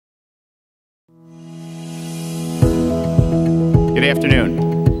Good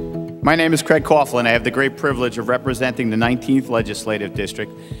afternoon. My name is Craig Coughlin. I have the great privilege of representing the 19th Legislative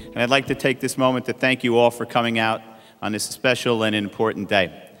District, and I'd like to take this moment to thank you all for coming out on this special and important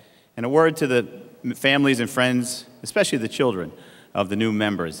day. And a word to the families and friends, especially the children of the new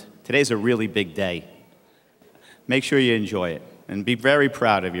members. Today's a really big day. Make sure you enjoy it and be very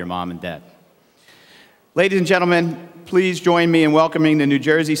proud of your mom and dad. Ladies and gentlemen, please join me in welcoming the New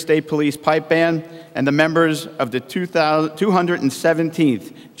Jersey State Police Pipe Band and the members of the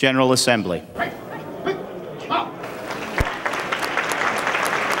 217th General Assembly.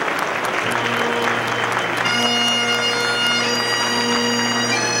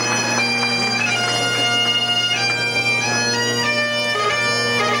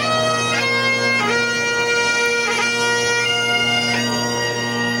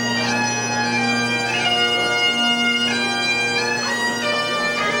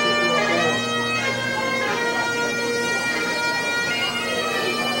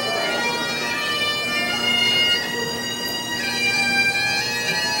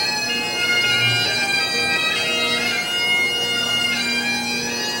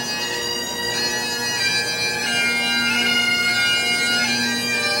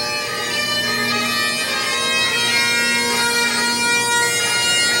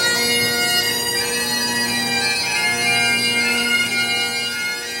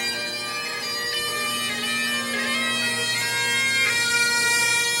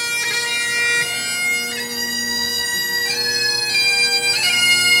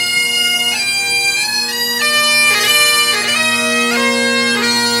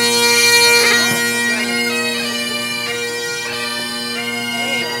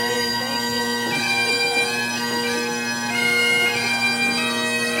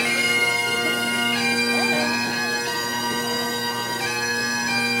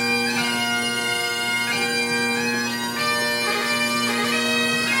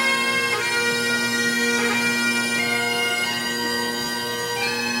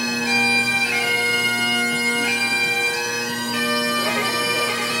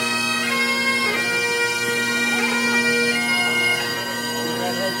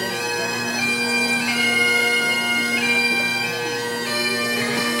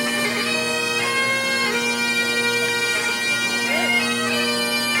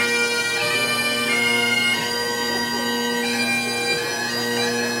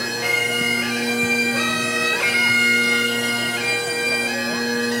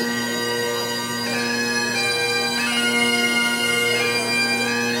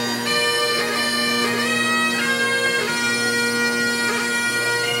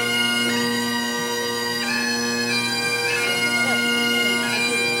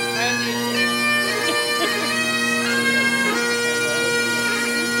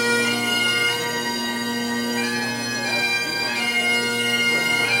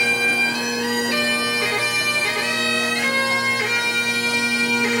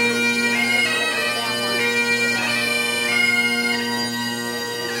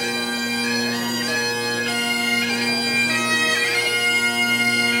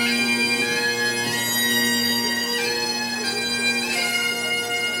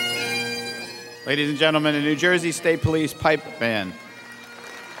 Ladies and gentlemen, the New Jersey State Police Pipe Band.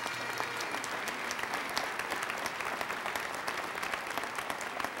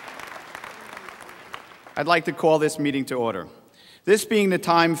 I'd like to call this meeting to order. This being the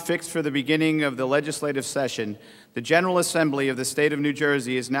time fixed for the beginning of the legislative session, the General Assembly of the State of New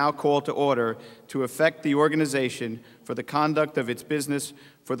Jersey is now called to order to effect the organization for the conduct of its business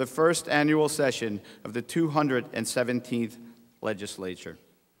for the first annual session of the 217th Legislature.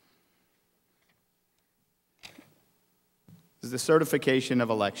 This is the certification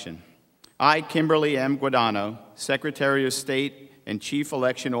of election. I, Kimberly M. Guadagno, Secretary of State and Chief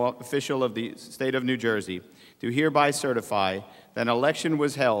Election Official of the State of New Jersey, do hereby certify that an election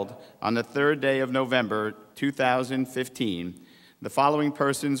was held on the 3rd day of November 2015. The following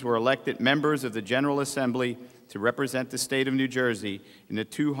persons were elected members of the General Assembly to represent the State of New Jersey in the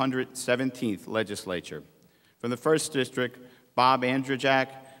 217th Legislature. From the 1st District, Bob Andrzejak,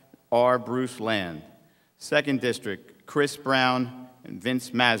 R. Bruce Land. 2nd District, Chris Brown and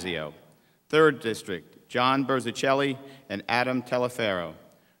Vince Mazzio. 3rd District, John Berzicelli and Adam Teleferro.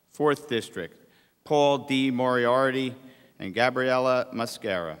 4th District, Paul D. Moriarty and Gabriella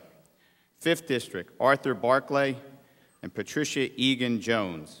Mascara. 5th District, Arthur Barclay and Patricia Egan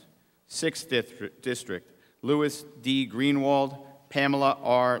Jones. 6th District, Louis D. Greenwald, Pamela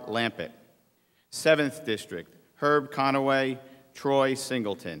R. Lampett. 7th District, Herb Conaway, Troy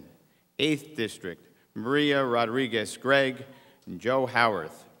Singleton. 8th District, Maria Rodriguez-Gregg and Joe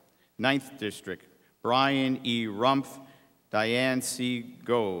Howarth. 9th District, Brian E. Rumpf Diane C.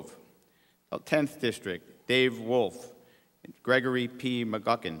 Gove. 10th District, Dave Wolf, Gregory P.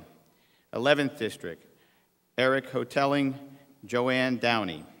 McGuckin. 11th District, Eric Hotelling, Joanne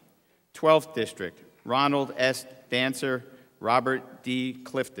Downey. 12th District, Ronald S. Dancer, Robert D.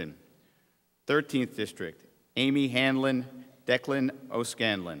 Clifton. 13th District, Amy Hanlon, Declan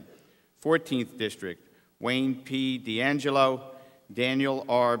O'Scanlan. 14th District, Wayne P. D'Angelo, Daniel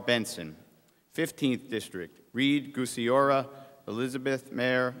R. Benson. 15th District, Reed Gusiora, Elizabeth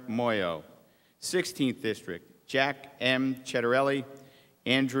Mayer Moyo. 16th District, Jack M. Chettarelli,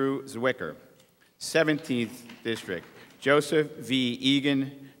 Andrew Zwicker. 17th District, Joseph V.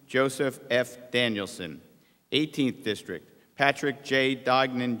 Egan, Joseph F. Danielson. 18th District, Patrick J.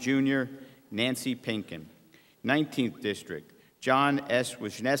 Dognan Jr., Nancy Pinkin. 19th District, John S.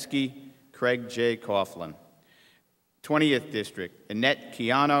 Wisniewski, Craig J. Coughlin. 20th District, Annette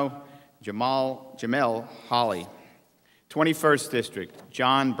Keano, Jamel Holly. 21st District,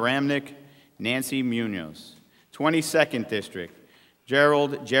 John Bramnick, Nancy Munoz. 22nd District,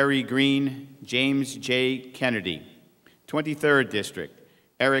 Gerald Jerry Green, James J. Kennedy. 23rd District,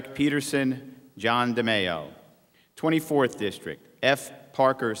 Eric Peterson, John DeMeo. 24th District, F.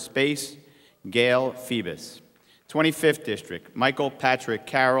 Parker Space, Gail Phoebus. 25th District, Michael Patrick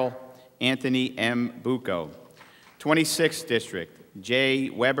Carroll, Anthony M. Bucco. 26th District, J.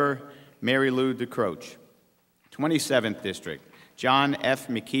 Weber, Mary Lou DeCroach. 27th District, John F.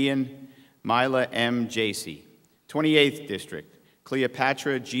 McKeon, Mila M. Jacey. 28th District,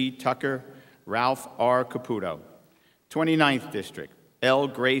 Cleopatra G. Tucker, Ralph R. Caputo. 29th District, L.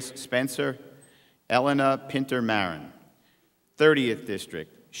 Grace Spencer, Elena Pinter Marin. 30th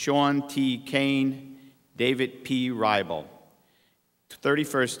District, Sean T. Kane, David P. Ribel.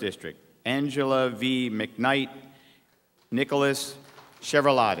 31st District, Angela V. McKnight, Nicholas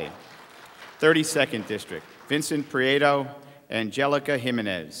Chevrolet. 32nd District, Vincent Prieto, Angelica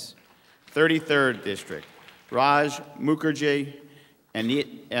Jimenez. 33rd District, Raj Mukherjee,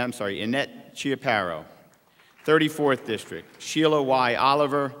 Annette Chiaparo. 34th District, Sheila Y.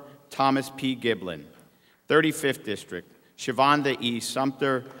 Oliver, Thomas P. Giblin. 35th District, Shavonda E.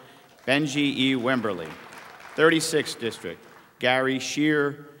 Sumter, Benji E. Wimberly. 36th District, Gary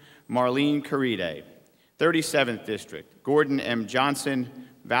Shear, Marlene Caride. 37th District, Gordon M. Johnson,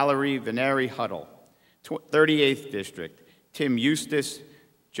 Valerie Veneri Huddle. 38th District, Tim Eustace,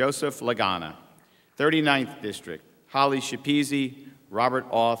 Joseph Lagana. 39th District, Holly Shapizi, Robert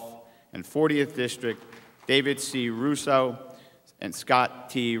Auth. And 40th District, David C. Russo and Scott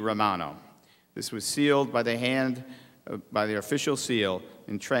T. Romano. This was sealed by the official seal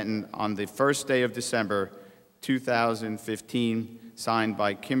in Trenton on the first day of December 2015, signed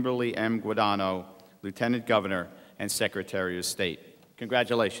by Kimberly M. Guadagno, Lieutenant Governor and Secretary of State.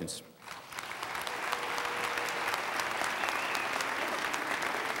 Congratulations.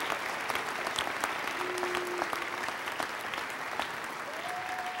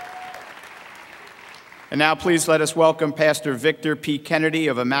 And now please let us welcome Pastor Victor P. Kennedy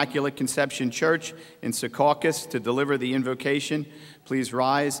of Immaculate Conception Church in Secaucus to deliver the invocation. Please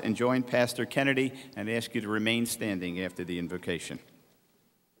rise and join Pastor Kennedy and ask you to remain standing after the invocation.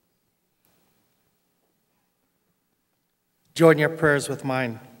 Join your prayers with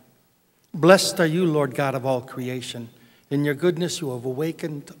mine. Blessed are you, Lord God of all creation. In your goodness you have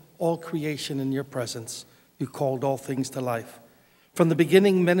awakened all creation in your presence. You called all things to life. From the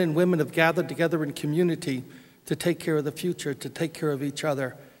beginning, men and women have gathered together in community to take care of the future, to take care of each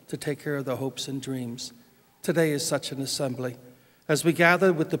other, to take care of their hopes and dreams. Today is such an assembly. As we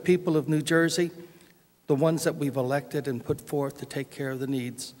gather with the people of New Jersey, the ones that we've elected and put forth to take care of the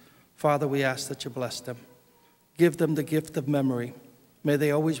needs, Father, we ask that you bless them. Give them the gift of memory. May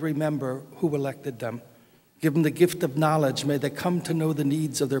they always remember who elected them. Give them the gift of knowledge. May they come to know the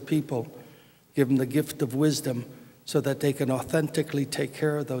needs of their people. Give them the gift of wisdom, so that they can authentically take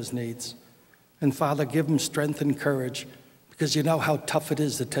care of those needs. And Father, give them strength and courage, because you know how tough it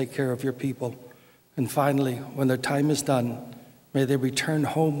is to take care of your people. And finally, when their time is done, may they return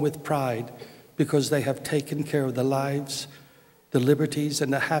home with pride, because they have taken care of the lives, the liberties,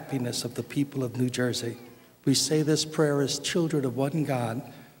 and the happiness of the people of New Jersey. We say this prayer as children of one God,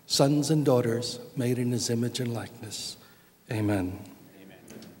 sons and daughters made in his image and likeness. Amen.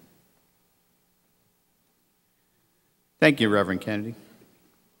 Thank you, Reverend Kennedy.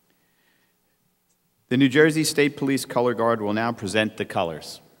 The New Jersey State Police Color Guard will now present the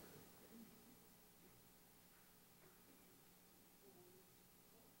colors.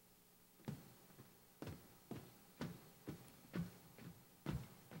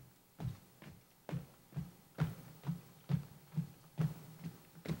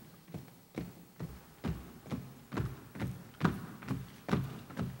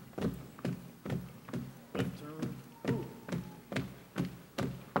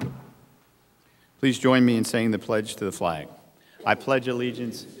 Please join me in saying the pledge to the flag. I pledge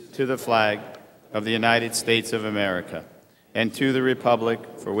allegiance to the flag of the United States of America and to the republic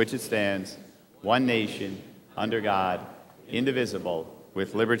for which it stands, one nation, under God, indivisible,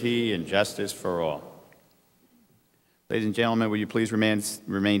 with liberty and justice for all. Ladies and gentlemen, will you please remain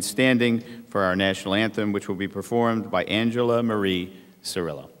standing for our national anthem, which will be performed by Angela Marie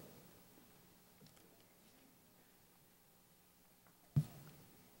Cirillo.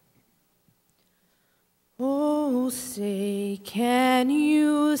 Oh, say, can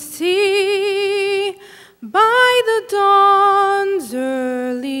you see by the dawn's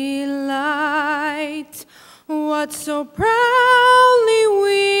early light what so proudly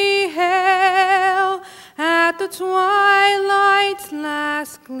we hail at the twilight's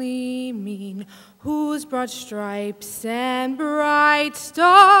last gleaming, whose broad stripes and bright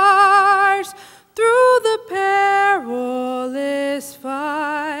stars through the perilous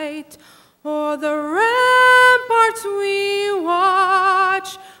fight o'er the ramparts we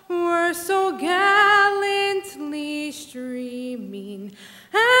watch were so gallantly streaming,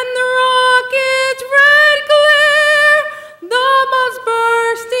 and the rocket's red glare, the bombs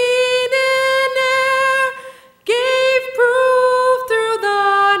bursting in air, gave proof through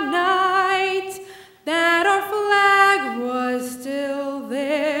the night that our flag was still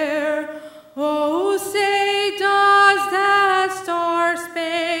there. Oh, say, does that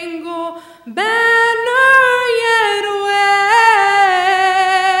star-spangled banner yet wave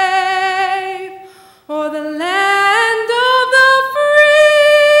o'er the land of the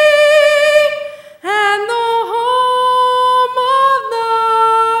free and the home of the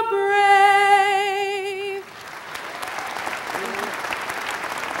brave?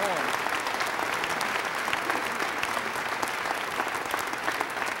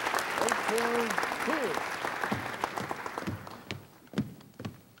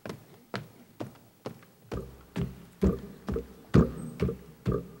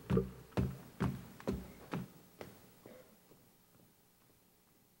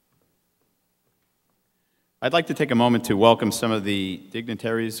 I'd like to take a moment to welcome some of the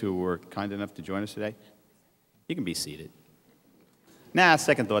dignitaries who were kind enough to join us today. You can be seated. Nah,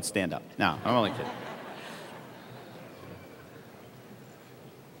 second thought, stand up. No, I'm only kidding.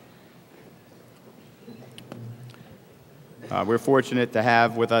 We're fortunate to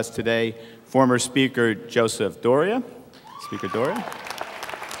have with us today former Speaker Joseph Doria. Speaker Doria.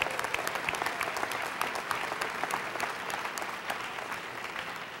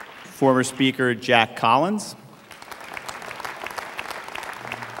 Former Speaker Jack Collins.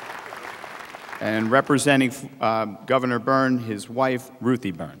 And representing Governor Byrne, his wife,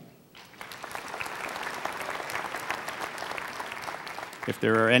 Ruthie Byrne. If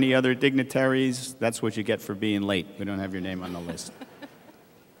there are any other dignitaries, that's what you get for being late. We don't have your name on the list.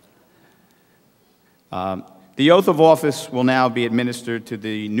 The oath of office will now be administered to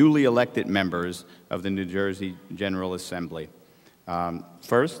the newly elected members of the New Jersey General Assembly.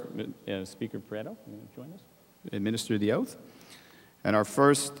 First, Speaker Prado, you want to join us? Administer the oath. And our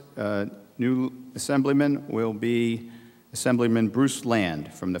first new assemblyman will be Assemblyman Bruce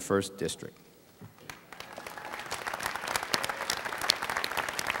Land from the 1st District.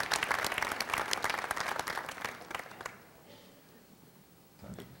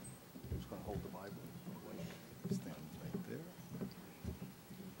 Who's going to hold the Bible? Stand right there.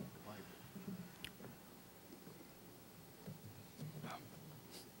 Bible.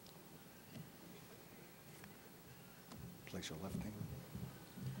 Place your left hand.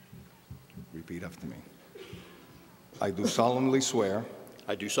 Repeat after me. I do solemnly swear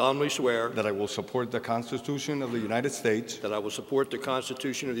I do solemnly swear that I will support the Constitution of the United States that I will support the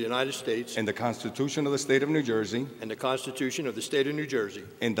Constitution of the United States and the Constitution of the State of New Jersey, and the Constitution of the State of New Jersey,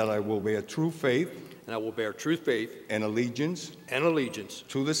 and that I will bear true faith and I will bear true faith and allegiance and allegiance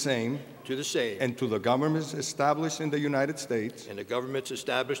to the same to the same and to the governments established in the United States and the governments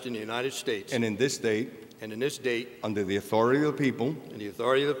established in the United States and in this state and in this state under the authority of the people, and the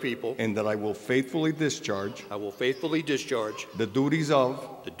authority of the people, and that I will faithfully discharge I will faithfully discharge the duties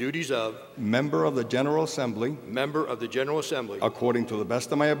of member of the General Assembly according to the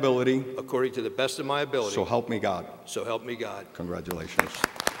best of my ability, according to the best of my ability. so help me God. So help me God. Congratulations.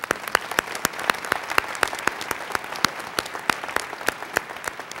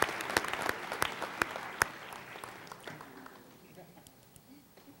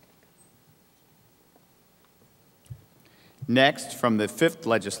 Next, from the 5th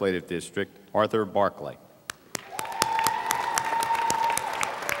Legislative District, Arthur Barclay.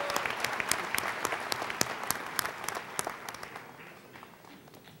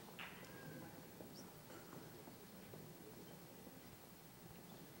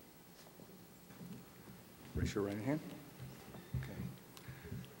 Raise your right hand.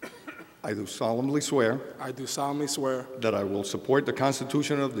 I do solemnly swear I do solemnly swear that I will support the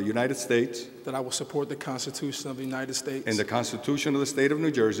Constitution of the United States that I will support the Constitution of the United States and the Constitution of the State of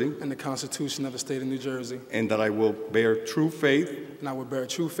New Jersey, and the Constitution of the State of New Jersey, and that I will bear true faith and I will bear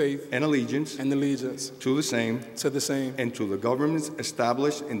true faith and allegiance and allegiance to the same to the same and to the governments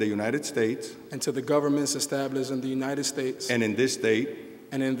established in the United States and to the governments established in the United States and in this state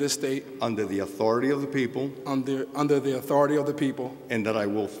and in this state under the authority of the people, under the authority of the people, and that I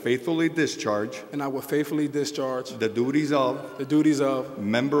will faithfully discharge and I will faithfully discharge the duties of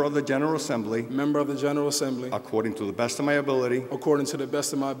member of the General Assembly of the General Assembly according to the best of my ability. according to the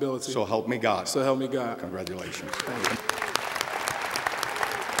best of my ability. So help me God. So help me God. Congratulations. Thank you.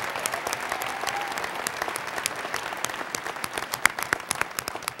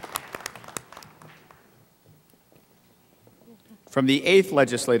 From the 8th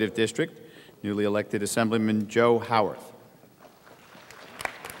Legislative District, newly elected Assemblyman Joe Howarth.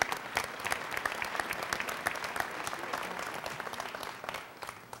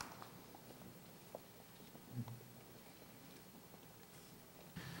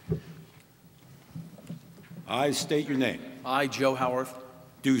 I state your name. I, Joe Howarth,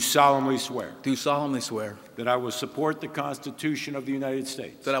 Do solemnly swear do solemnly swear that I will support the Constitution of the United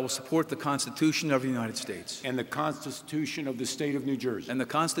States that I will support the Constitution of the United States and the Constitution of the State of New Jersey, and the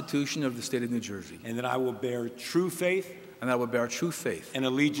Constitution of the State of New Jersey, and that I will bear true faith and that I will bear true faith and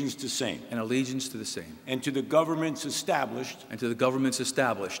allegiance to same, and allegiance to the same, and to the governments established and to the governments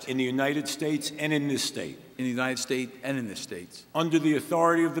established in the United States and in this state, in the United States and in this state, under the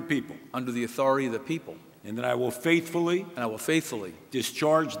authority of the people, under the authority of the people, and that I will faithfully and I will faithfully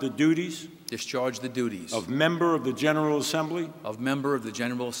discharge the duties discharge the duties of member of the General Assembly of member of the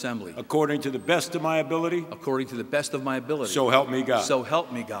General Assembly according to the best of my ability. according to the best of my ability. So help me God. So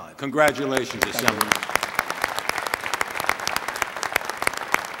help me God. Congratulations, Assemblyman.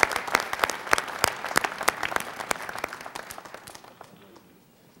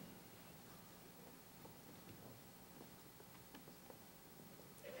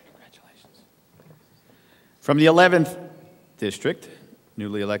 From the 11th District,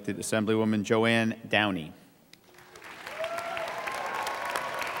 newly elected Assemblywoman Joanne Downey.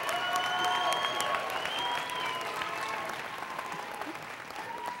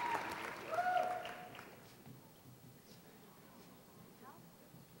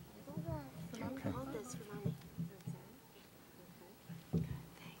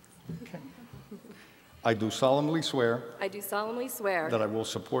 I do solemnly swear I do solemnly swear that I will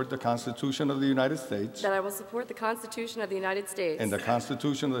support the Constitution of the United States that I will support the Constitution of the United States and the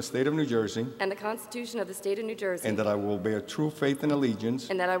Constitution of the State of New Jersey, and the Constitution of the State of New Jersey, and that I will bear true faith and allegiance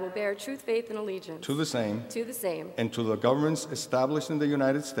and that I will bear true faith and allegiance to the same and to the governments established in the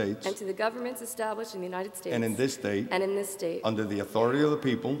United States to the governments established in the United States and in this state under the authority of the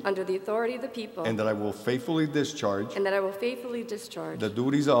people, under the authority of the people, and that I will faithfully discharge and that I will faithfully discharge the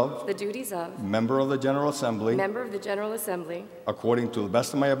duties of member of the General Assembly member of the General Assembly according to the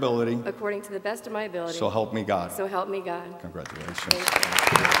best of my ability. according to the best of my ability. So help me God. So help me God. Congratulations. Thank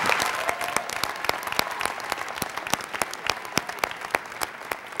you.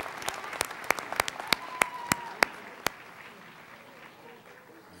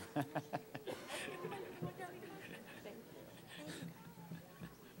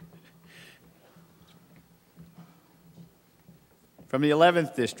 From the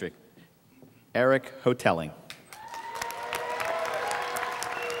 11th District, Eric Hotelling.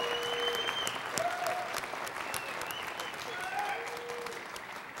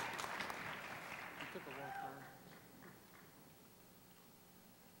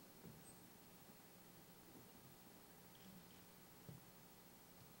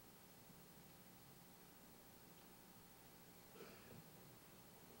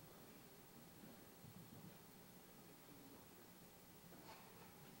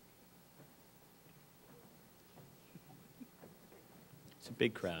 It's a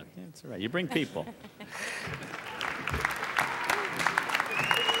big crowd. Yeah, it's all right. You bring people.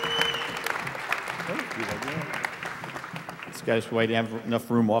 This guy's waiting to have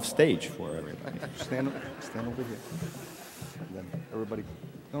enough room off stage for everybody. Stand over here. And then everybody,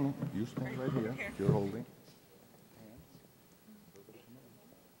 no, you stand right here. You're holding.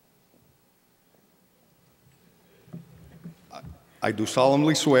 I do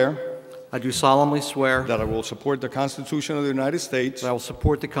solemnly swear I do solemnly swear that I will support the Constitution of the United States that I will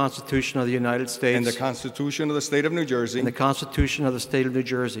support the Constitution of the United States and the Constitution of the State of New Jersey, and the Constitution of the State of New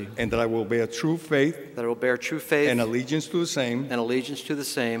Jersey, and that I will bear true faith that I will bear true faith and allegiance to the same and allegiance to the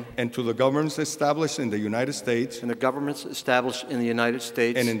same and to the governments established in the United States and the governments established in the United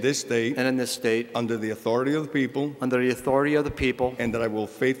States and in this state under the authority of the people, and that I will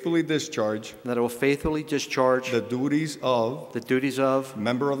faithfully discharge that I will faithfully discharge the duties of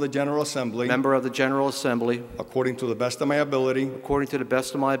member of the General Assembly according to the best of my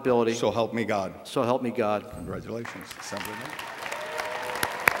ability. So help me God. So help me God. Congratulations, Assemblyman.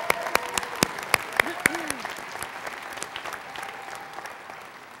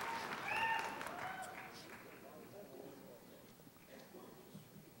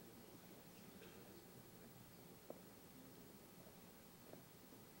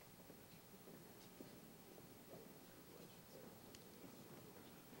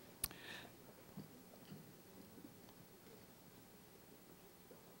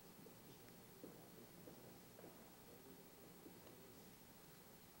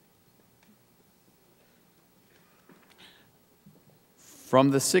 From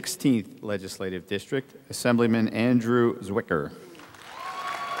the 16th Legislative District, Assemblyman Andrew Zwicker.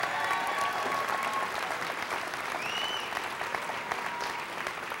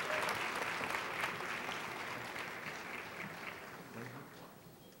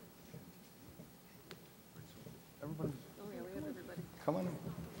 Come on in.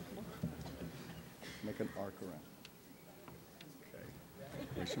 Make an arc around. Okay.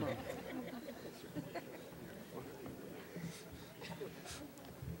 Raise your hand.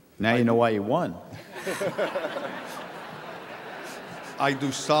 Now you know why you won. I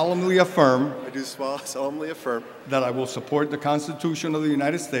do solemnly affirm solemnly affirm that I will support the Constitution of the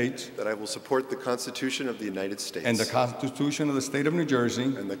United States that I will support the Constitution of the United States and the Constitution of the State of New Jersey,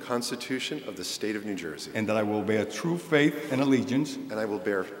 and the Constitution of the State of New Jersey, and that I will bear true faith and allegiance and I will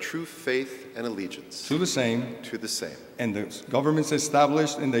bear true faith and allegiance to the same and the governments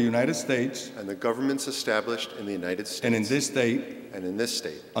established in the United States and the governments established in the United States and in this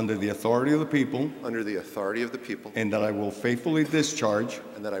state under the authority of the people, and that I will faithfully discharge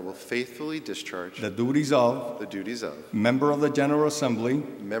the duties of member of the General Assembly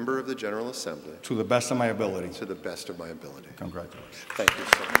to the best of my ability. Congratulations. Thank you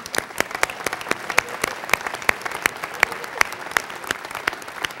so much.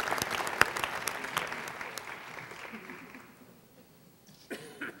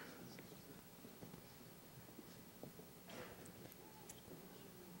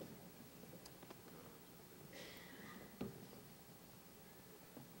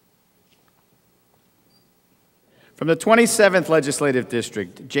 From the 27th Legislative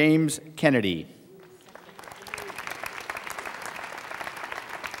District, James Kennedy.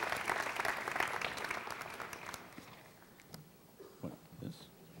 What, this?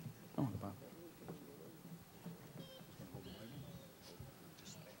 Oh, wow.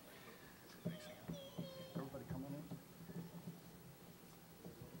 Everybody come on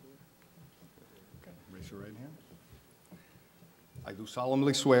in. Raise your right hand. I do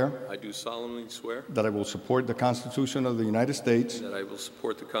solemnly swear I do solemnly swear that I will support the Constitution of the United States that I will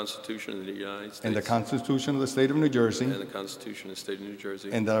support the Constitution of the United States and the Constitution of the State of New Jersey, and the Constitution of the State of New Jersey,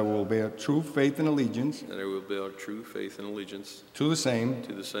 and that I will bear true faith and allegiance and I will bear true faith and allegiance to the same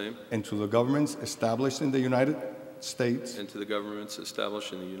to the same and to the governments established in the United States and to the governments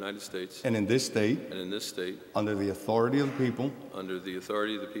established in the United States and in this state under the authority of the people,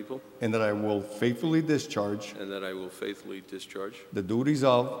 and that I will faithfully discharge the duties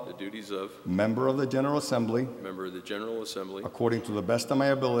of member of the General Assembly according to the best of my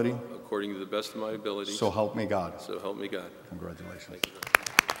ability. So help me God. So help me God. Congratulations. Thank you.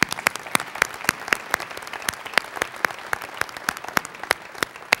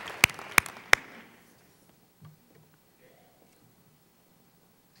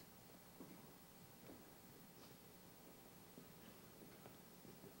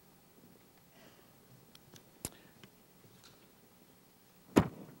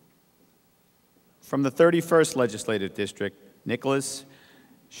 From the 31st Legislative District, Nicholas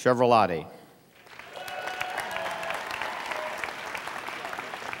Chevrolet.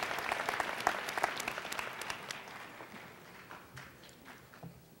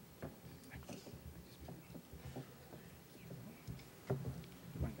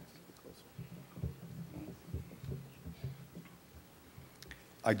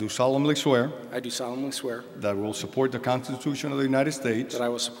 I do solemnly swear I do solemnly swear that I will support the Constitution of the United States that I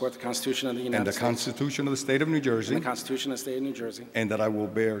will support the Constitution of the and United the States Constitution of the State of New and Jersey, the Constitution of the State of New Jersey, and that I will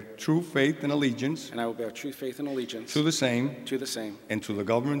bear true faith and allegiance and I will bear true faith and allegiance to the same to the same and to the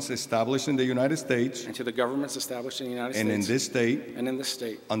governments established in the United States and to the governments established in the United and in States this state and in this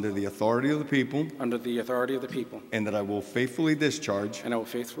state under the authority of the people, under the authority of the people, and that I will faithfully discharge and I will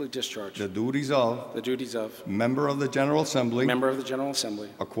faithfully discharge the duties of the duties of member of the General Assembly member of the General Assembly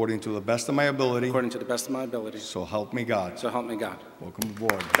according to the best of my ability. according to the best of my ability. So help me God. So help me God. Welcome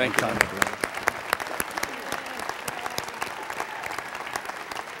aboard. Thank you.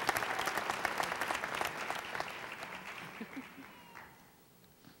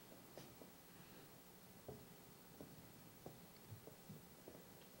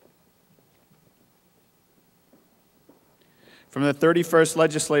 From the 31st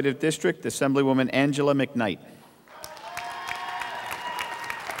Legislative District, Assemblywoman Angela McKnight.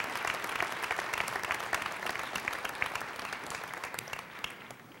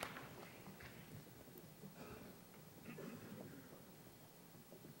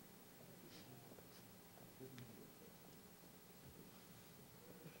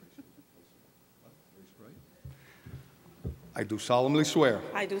 I do solemnly swear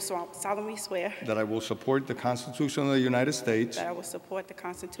I do solemnly swear that I will support the Constitution of the United States that I will support the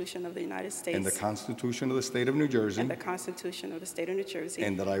Constitution of the United States and the Constitution of the State of New Jersey, and the Constitution of the State of New Jersey,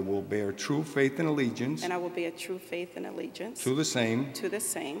 and that I will bear true faith and allegiance and I will bear true faith and allegiance to the same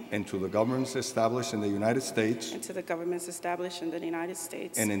and to the governments established in the United States to the governments established in the United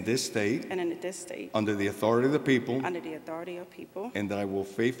States and in this state under the authority of the people, under the authority of people, and that I will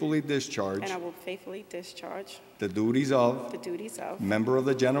faithfully discharge and I will faithfully discharge the duties of member of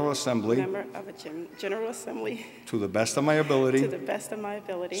the General Assembly member of a General Assembly to the best of my ability. to the best of my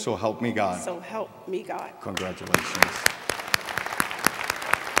ability. So help me God. So help me God. Congratulations.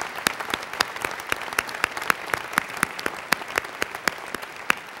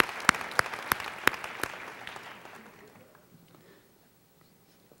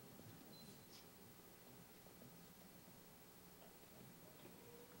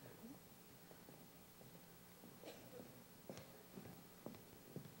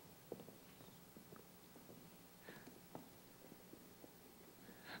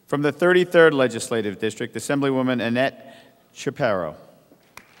 From the 33rd Legislative District, Assemblywoman Annette Chaparro.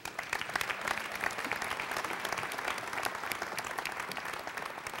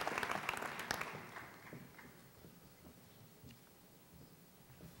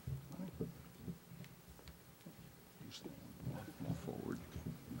 Forward.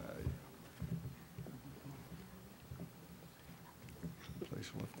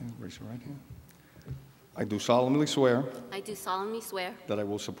 Place your left hand, raise your right hand. I do solemnly swear I do solemnly swear that I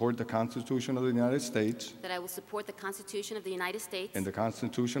will support the Constitution of the United States that I will support the Constitution of the United States and the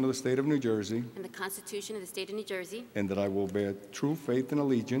Constitution of the State of New Jersey, and the Constitution of the State of New Jersey, and that I will bear true faith and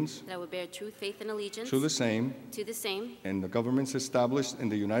allegiance that I will bear true faith and allegiance to the same and the governments established in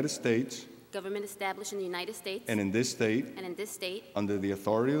the United States government established in the United States and in this state under the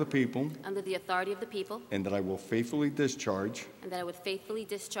authority of the people, under the authority of the people, and that I will faithfully discharge and that I would faithfully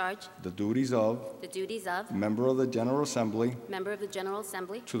discharge the duties of member of the General Assembly member of the General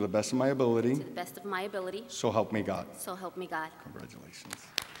Assembly to the best of my ability. to the best of my ability. So help me God. So help me God. Congratulations.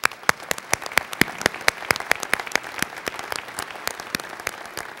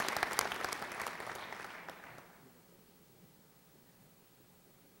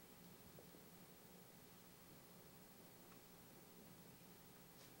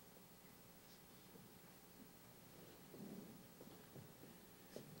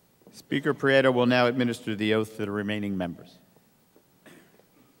 Speaker Prieto will now administer the oath to the remaining members.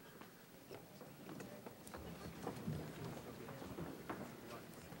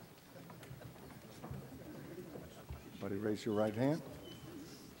 Everybody raise your right hand.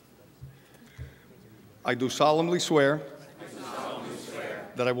 I do solemnly swear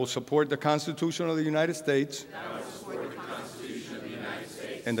that I will support the Constitution of the United States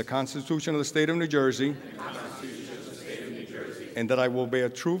and the Constitution of the State of New Jersey, and that I will bear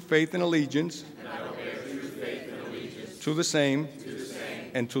true faith and allegiance to the same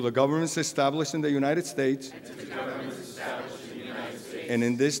and to the governments established in the United States and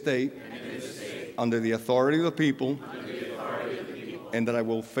in this state under the authority of the people, and that I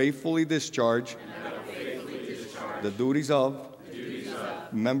will faithfully discharge the duties of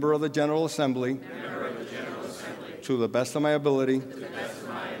member of the General Assembly to the best of my ability.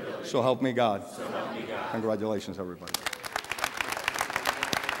 So help me God. Congratulations, everybody.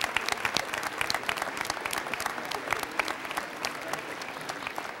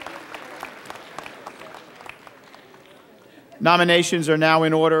 Nominations are now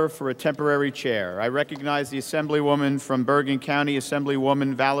in order for a temporary chair. I recognize the Assemblywoman from Bergen County,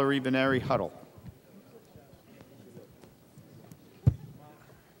 Assemblywoman Valerie Veneri Huddle.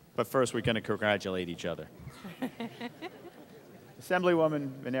 But first, we're going to congratulate each other. Assemblywoman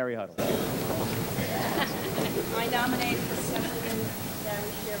Veneri Huddle. I nominate Assemblyman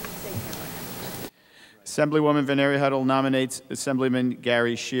Gary Shear of Passaic County. Assemblywoman Veneri Huddle nominates Assemblyman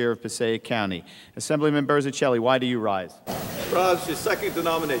Gary Shear of Passaic County. Assemblyman Berzicelli, why do you rise? Rise to second the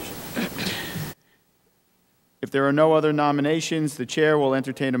nomination. If there are no other nominations, the chair will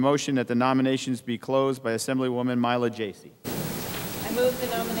entertain a motion that the nominations be closed by Assemblywoman Mila Jacey. I move the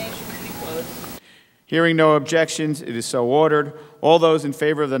nominations be closed. Hearing no objections, it is so ordered. All those in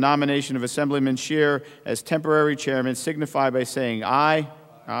favor of the nomination of Assemblyman Shear as temporary chairman signify by saying aye.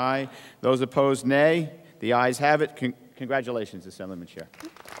 Aye. Those opposed, nay. The ayes have it. Congratulations, Assemblyman Shear.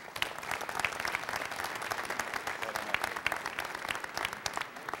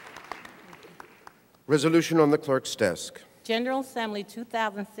 Resolution on the clerk's desk. General Assembly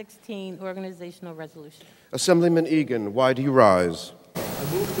 2016 Organizational Resolution. Assemblyman Egan, why do you rise? I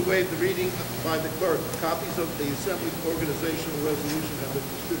move to waive the reading by the clerk. Copies of the Assembly organizational resolution have been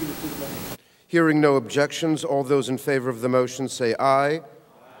distributed to the members. Hearing no objections, all those in favor of the motion say aye.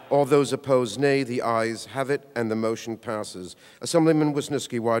 All those opposed, nay. The ayes have it, and the motion passes. Assemblyman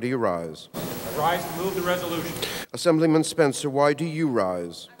Wisniewski, why do you rise? I rise to move the resolution. Assemblyman Spencer, why do you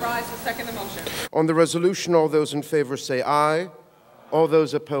rise? I rise to second the motion. On the resolution, all those in favor say aye. All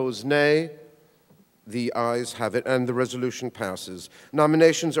those opposed, nay. The ayes have it, and the resolution passes.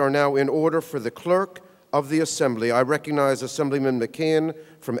 Nominations are now in order for the clerk of the Assembly. I recognize Assemblyman McKeon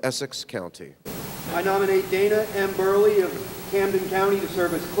from Essex County. I nominate Dana M. Burley of Camden County to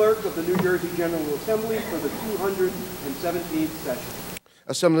serve as clerk of the New Jersey General Assembly for the 217th session.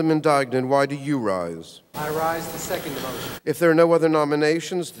 Assemblyman Dignan, why do you rise? I rise to second the motion. If there are no other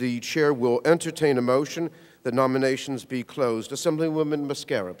nominations, the chair will entertain a motion that nominations be closed. Assemblywoman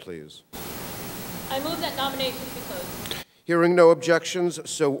Mascara, please. I move that nominations be closed. Hearing no objections,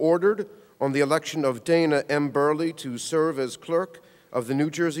 so ordered. On the election of Dana M. Burley to serve as clerk of the New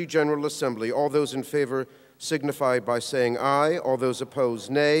Jersey General Assembly, all those in favor signify by saying aye. All those opposed,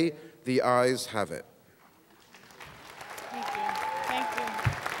 nay. The ayes have it. Thank you. Thank you.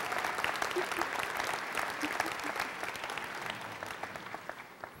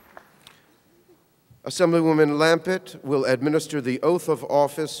 Assemblywoman Lampett will administer the oath of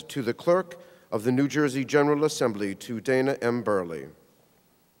office to the clerk of the New Jersey General Assembly, to Dana M. Burley.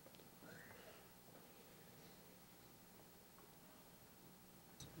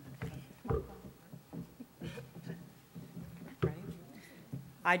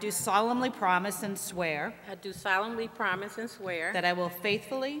 I do solemnly promise and swear I do solemnly promise and swear that I will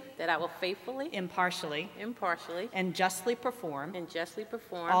faithfully, impartially, and justly perform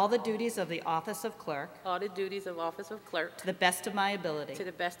all all the duties of the office of clerk the duties of office of clerk to the best of my ability to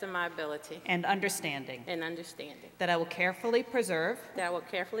the best of my ability and understanding, and understanding. that I will carefully preserve That I will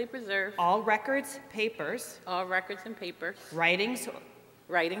carefully preserve all records, papers, all records and papers, writings,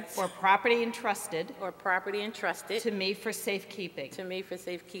 writings, or property entrusted or property entrusted to me for safekeeping to me for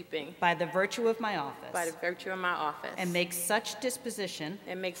safekeeping by the virtue of my office, by the virtue of my office, and make such disposition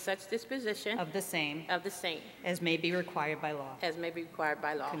and make such disposition of the same as may be required by law. as may be required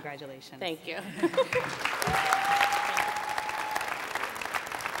by law. Congratulations. Thank you.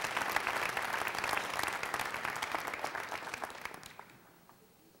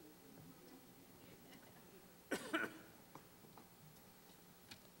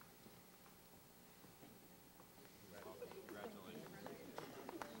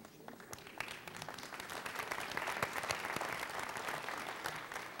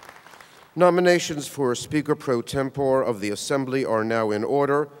 Nominations for Speaker Pro Tempore of the Assembly are now in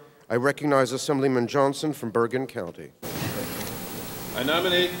order. I recognize Assemblyman Johnson from Bergen County. I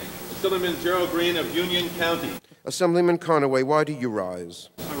nominate Assemblyman Gerald Green of Union County. Assemblyman Conaway, why do you rise?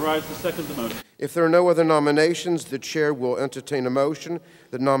 I rise to second the motion. If there are no other nominations, the chair will entertain a motion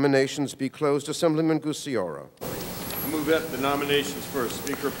that nominations be closed. Assemblyman Gusiora. I move that the nominations for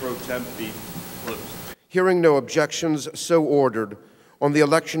Speaker Pro Temp be closed. Hearing no objections, so ordered. On the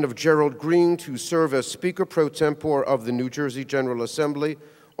election of Gerald Green to serve as Speaker Pro Tempore of the New Jersey General Assembly,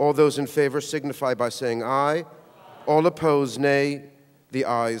 all those in favor signify by saying aye. All opposed, nay. The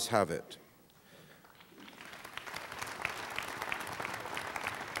ayes have it.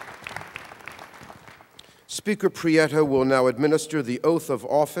 Speaker Prieto will now administer the oath of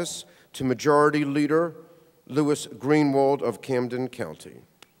office to Majority Leader Louis Greenwald of Camden County.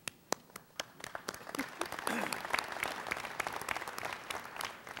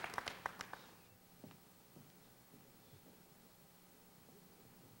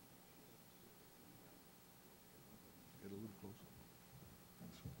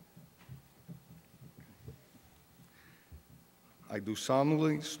 I do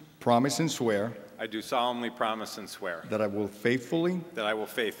solemnly promise and swear I do solemnly promise and swear that I will faithfully,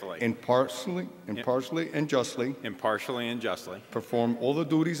 impartially, and justly perform all the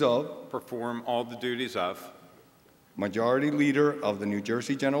duties of Majority Leader of the New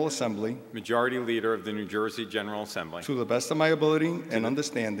Jersey General Assembly to the best of my ability and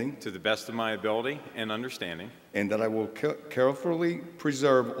understanding, and that I will carefully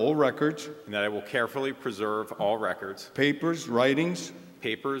preserve all records, papers, writings,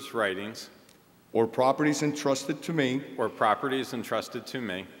 or properties entrusted to me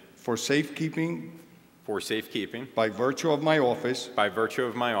for safekeeping by virtue of my office,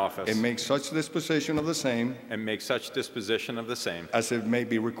 and make such disposition of the same as it may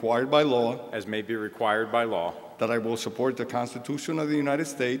be required by law, that I will support the Constitution of the United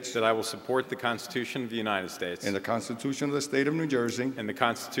States and the Constitution of the State of New Jersey, and the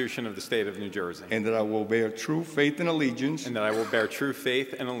Constitution of the State of New Jersey, and that I will bear true faith and allegiance to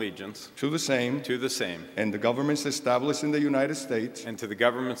the same and the governments established in the United States and to the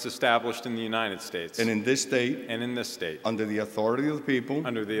governments established in the United States and in this state under the authority of the people.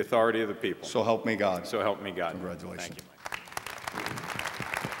 So help me God. So help me God. Congratulations. Thank you.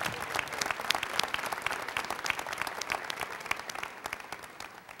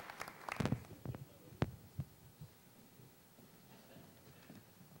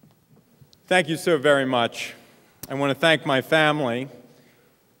 Thank you so very much. I want to thank my family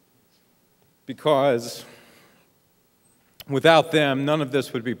because without them, none of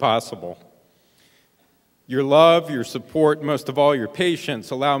this would be possible. Your love, your support, most of all your patience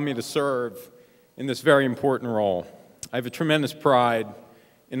allow me to serve in this very important role. I have a tremendous pride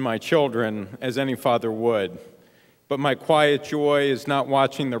in my children, as any father would, but my quiet joy is not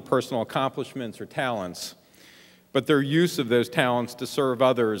watching their personal accomplishments or talents, but their use of those talents to serve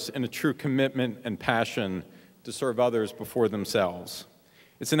others in a true commitment and passion to serve others before themselves.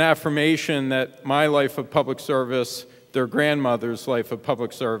 It's an affirmation that my life of public service, their grandmother's life of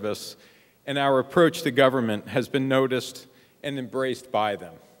public service, and our approach to government has been noticed and embraced by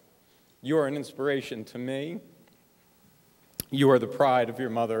them. You are an inspiration to me. You are the pride of your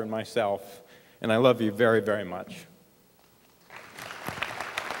mother and myself, and I love you very, very much.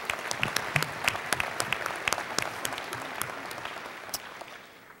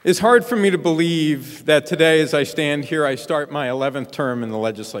 It's hard for me to believe that today, as I stand here, I start my 11th term in the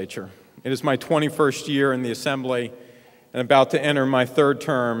legislature. It is my 21st year in the Assembly and about to enter my 3rd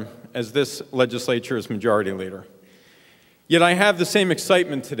term as this legislature's majority leader. Yet I have the same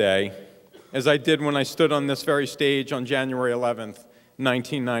excitement today as I did when I stood on this very stage on January 11th,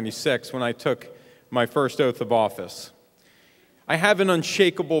 1996, when I took my first oath of office. I have an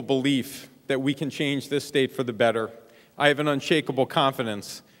unshakable belief that we can change this state for the better. I have an unshakable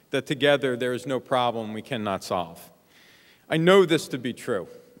confidence that together there is no problem we cannot solve. I know this to be true.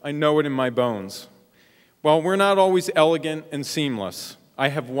 I know it in my bones. While we're not always elegant and seamless, I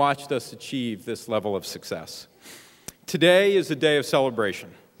have watched us achieve this level of success. Today is a day of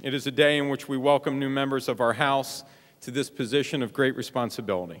celebration. It is a day in which we welcome new members of our House to this position of great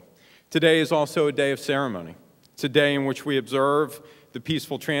responsibility. Today is also a day of ceremony. It's a day in which we observe the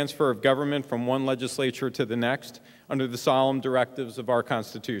peaceful transfer of government from one legislature to the next under the solemn directives of our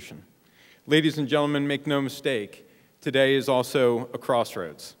Constitution. Ladies and gentlemen, make no mistake, today is also a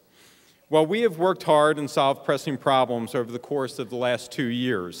crossroads. While we have worked hard and solved pressing problems over the course of the last 2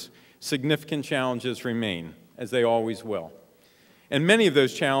 years, significant challenges remain, as they always will. And many of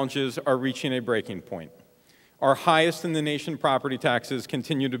those challenges are reaching a breaking point. Our highest in the nation property taxes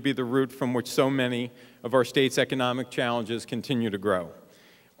continue to be the root from which so many of our state's economic challenges continue to grow.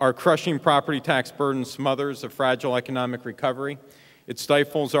 Our crushing property tax burden smothers a fragile economic recovery. It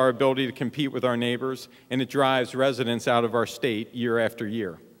stifles our ability to compete with our neighbors, and it drives residents out of our state year after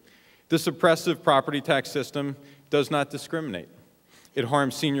year. This oppressive property tax system does not discriminate. It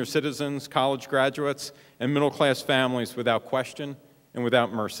harms senior citizens, college graduates, and middle-class families without question and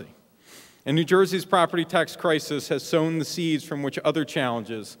without mercy. And New Jersey's property tax crisis has sown the seeds from which other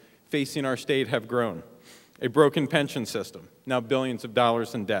challenges facing our state have grown. A broken pension system, now billions of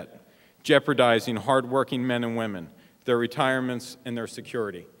dollars in debt, jeopardizing hardworking men and women, their retirements and their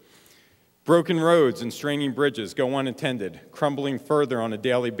security. Broken roads and straining bridges go unattended, crumbling further on a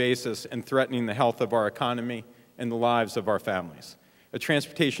daily basis and threatening the health of our economy and the lives of our families. A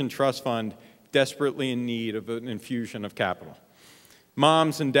transportation trust fund desperately in need of an infusion of capital.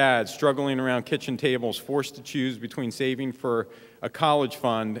 Moms and dads struggling around kitchen tables, forced to choose between saving for a college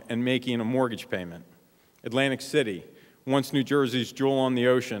fund and making a mortgage payment. Atlantic City, once New Jersey's jewel on the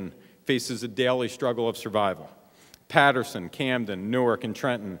ocean, faces a daily struggle of survival. Patterson, Camden, Newark, and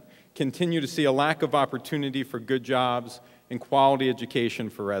Trenton continue to see a lack of opportunity for good jobs and quality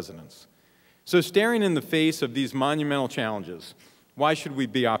education for residents. So staring in the face of these monumental challenges, why should we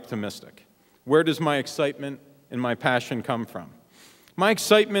be optimistic? Where does my excitement and my passion come from? My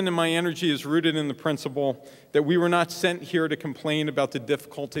excitement and my energy is rooted in the principle that we were not sent here to complain about the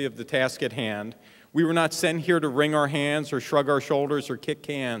difficulty of the task at hand. We were not sent here to wring our hands or shrug our shoulders or kick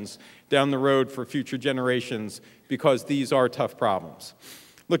cans down the road for future generations, because these are tough problems.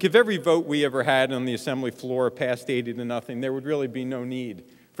 Look, if every vote we ever had on the Assembly floor passed 80-0, there would really be no need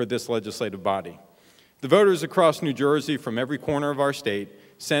for this legislative body. The voters across New Jersey from every corner of our state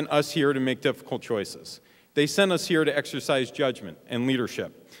sent us here to make difficult choices. They sent us here to exercise judgment and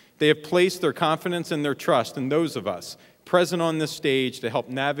leadership. They have placed their confidence and their trust in those of us present on this stage to help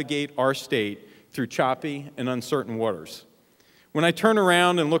navigate our state through choppy and uncertain waters. When I turn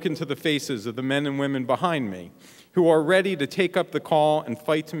around and look into the faces of the men and women behind me who are ready to take up the call and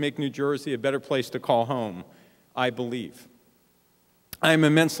fight to make New Jersey a better place to call home, I believe. I am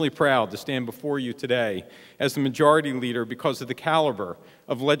immensely proud to stand before you today as the majority leader because of the caliber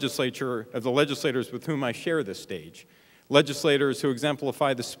of the legislators with whom I share this stage, legislators who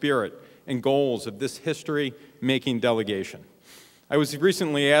exemplify the spirit and goals of this history-making delegation. I was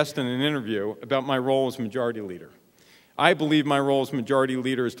recently asked in an interview about my role as majority leader. I believe my role as majority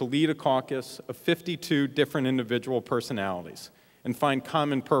leader is to lead a caucus of 52 different individual personalities and find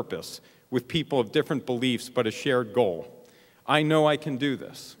common purpose with people of different beliefs but a shared goal. I know I can do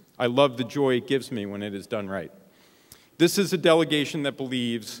this. I love the joy it gives me when it is done right. This is a delegation that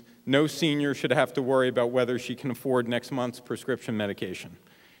believes no senior should have to worry about whether she can afford next month's prescription medication.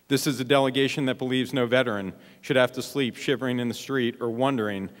 This is a delegation that believes no veteran should have to sleep shivering in the street or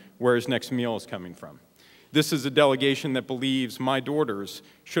wondering where his next meal is coming from. This is a delegation that believes my daughters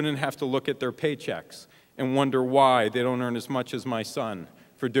shouldn't have to look at their paychecks and wonder why they don't earn as much as my son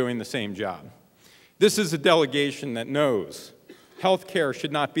for doing the same job. This is a delegation that knows health care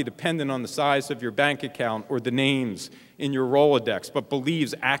should not be dependent on the size of your bank account or the names in your Rolodex, but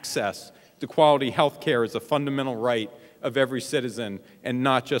believes access to quality health care is a fundamental right of every citizen and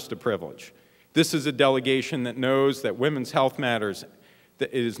not just a privilege. This is a delegation that knows that women's health matters, that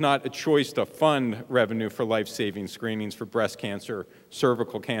it is not a choice to fund revenue for life-saving screenings for breast cancer,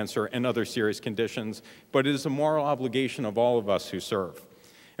 cervical cancer, and other serious conditions, but it is a moral obligation of all of us who serve.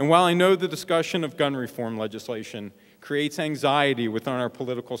 And while I know the discussion of gun reform legislation creates anxiety within our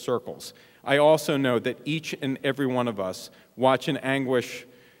political circles, I also know that each and every one of us watch in anguish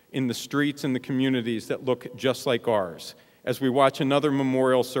in the streets and the communities that look just like ours, as we watch another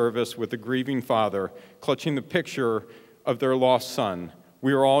memorial service with a grieving father clutching the picture of their lost son.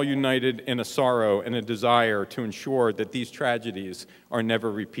 We are all united in a sorrow and a desire to ensure that these tragedies are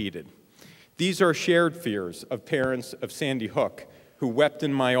never repeated. These are shared fears of parents of Sandy Hook who wept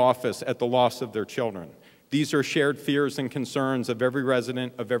in my office at the loss of their children. These are shared fears and concerns of every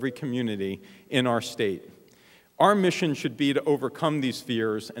resident of every community in our state. Our mission should be to overcome these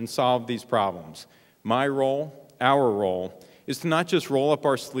fears and solve these problems. My role, our role, is to not just roll up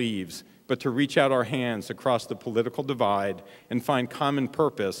our sleeves, but to reach out our hands across the political divide and find common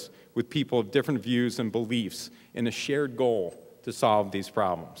purpose with people of different views and beliefs in a shared goal to solve these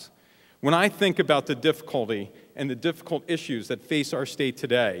problems. When I think about the difficulty and the difficult issues that face our state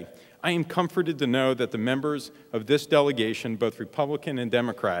today, I am comforted to know that the members of this delegation, both Republican and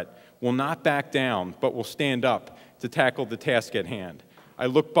Democrat, will not back down, but will stand up to tackle the task at hand. I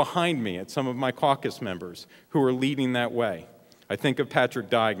look behind me at some of my caucus members who are leading that way. I think of Patrick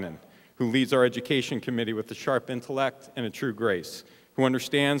Diagnan, who leads our education committee with a sharp intellect and a true grace, who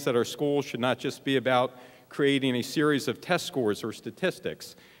understands that our schools should not just be about creating a series of test scores or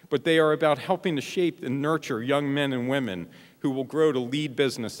statistics, but they are about helping to shape and nurture young men and women who will grow to lead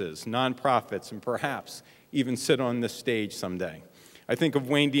businesses, nonprofits, and perhaps even sit on this stage someday. I think of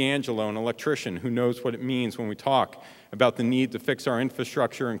Wayne D'Angelo, an electrician who knows what it means when we talk about the need to fix our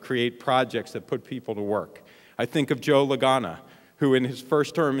infrastructure and create projects that put people to work. I think of Joe Lagana, who in his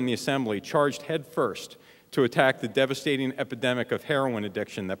first term in the Assembly charged headfirst to attack the devastating epidemic of heroin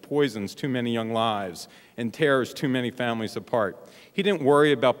addiction that poisons too many young lives and tears too many families apart. He didn't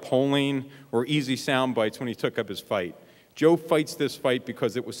worry about polling or easy sound bites when he took up his fight. Joe fights this fight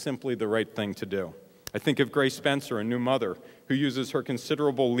because it was simply the right thing to do. I think of Grace Spencer, a new mother, who uses her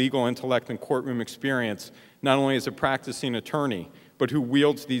considerable legal intellect and courtroom experience not only as a practicing attorney, but who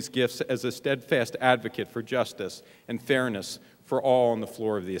wields these gifts as a steadfast advocate for justice and fairness for all on the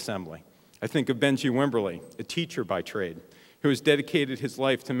floor of the Assembly. I think of Benji Wimberly, a teacher by trade, who has dedicated his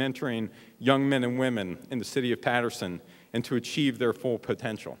life to mentoring young men and women in the city of Paterson and to achieve their full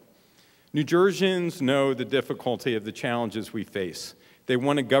potential. New Jerseyans know the difficulty of the challenges we face. They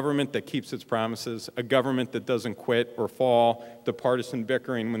want a government that keeps its promises, a government that doesn't quit or fall to partisan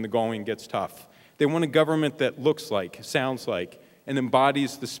bickering when the going gets tough. They want a government that looks like, sounds like, and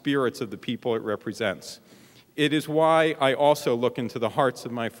embodies the spirits of the people it represents. It is why I also look into the hearts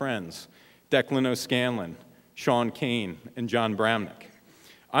of my friends, Declan O'Scanlan, Sean Kane, and John Bramnick.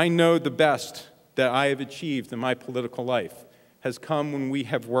 I know the best that I have achieved in my political life has come when we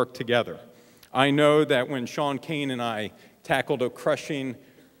have worked together. I know that when Sean Kane and I tackled a crushing,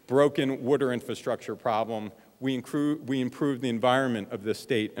 broken water infrastructure problem, we improved the environment of this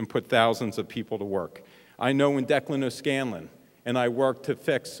state and put thousands of people to work. I know when Declan O'Scanlan and I worked to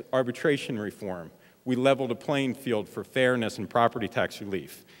fix arbitration reform, we leveled a playing field for fairness and property tax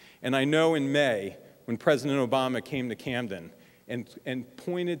relief. And I know in May, when President Obama came to Camden and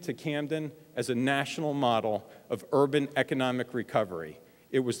pointed to Camden as a national model of urban economic recovery,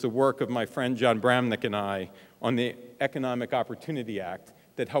 it was the work of my friend John Bramnick and I on the Economic Opportunity Act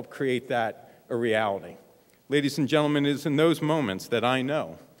that helped create that a reality. Ladies and gentlemen, it is in those moments that I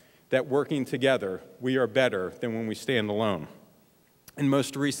know that working together, we are better than when we stand alone. And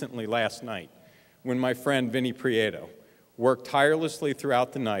most recently, last night, when my friend Vinny Prieto worked tirelessly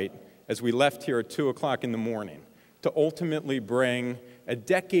throughout the night as we left here at 2 o'clock in the morning to ultimately bring a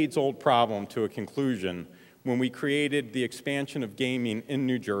decades-old problem to a conclusion when we created the expansion of gaming in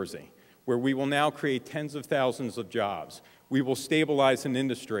New Jersey, where we will now create tens of thousands of jobs. We will stabilize an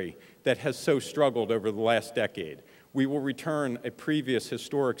industry that has so struggled over the last decade. We will return a previous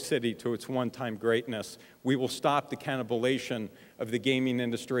historic city to its one-time greatness. We will stop the cannibalization of the gaming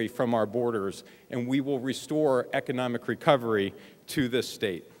industry from our borders, and we will restore economic recovery to this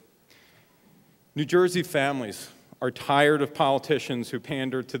state. New Jersey families are tired of politicians who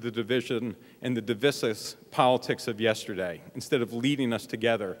pander to the division and the divisive politics of yesterday instead of leading us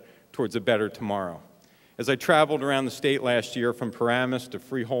together towards a better tomorrow. As I traveled around the state last year from Paramus to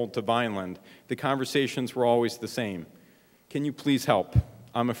Freehold to Vineland, the conversations were always the same. Can you please help?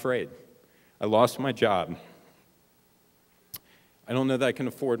 I'm afraid. I lost my job. I don't know that I can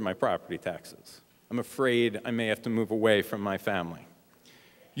afford my property taxes. I'm afraid I may have to move away from my family.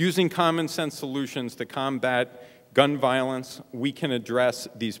 Using common sense solutions to combat gun violence, we can address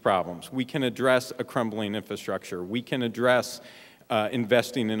these problems. We can address a crumbling infrastructure. We can address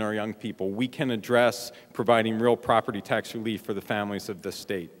investing in our young people. We can address providing real property tax relief for the families of this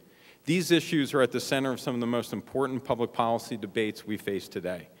state. These issues are at the center of some of the most important public policy debates we face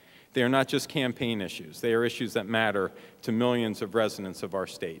today. They are not just campaign issues. They are issues that matter to millions of residents of our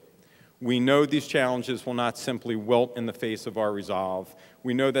state. We know these challenges will not simply wilt in the face of our resolve.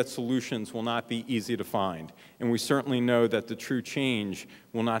 We know that solutions will not be easy to find. And we certainly know that the true change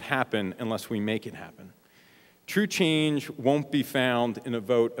will not happen unless we make it happen. True change won't be found in a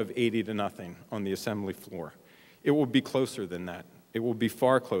vote of 80-0 on the Assembly floor. It will be closer than that. It will be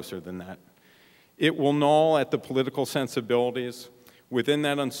far closer than that. It will gnaw at the political sensibilities. Within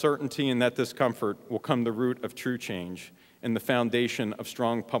that uncertainty and that discomfort will come the root of true change and the foundation of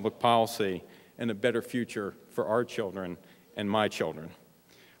strong public policy and a better future for our children and my children.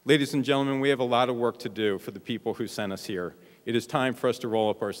 Ladies and gentlemen, we have a lot of work to do for the people who sent us here. It is time for us to roll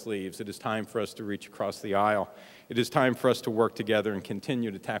up our sleeves. It is time for us to reach across the aisle. It is time for us to work together and continue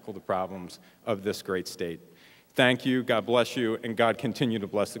to tackle the problems of this great state. Thank you, God bless you, and God continue to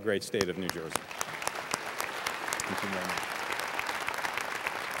bless the great state of New Jersey. Thank you very much.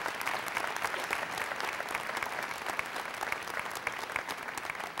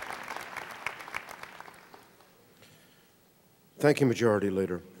 Thank you, Majority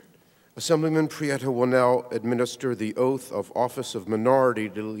Leader. Assemblyman Prieto will now administer the oath of office of Minority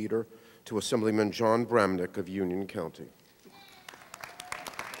Leader to Assemblyman John Bramnick of Union County.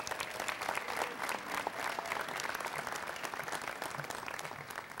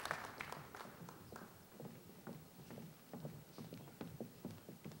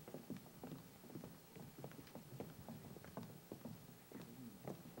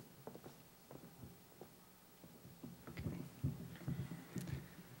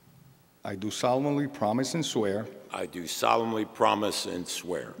 I do solemnly promise and swear I do solemnly promise and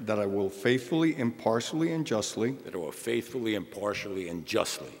swear that I will faithfully, impartially, and justly that I will faithfully, impartially, and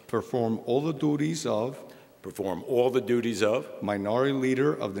justly perform all the duties of Minority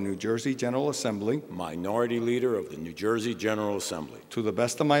Leader of the New Jersey General Assembly Minority Leader of the New Jersey General Assembly to the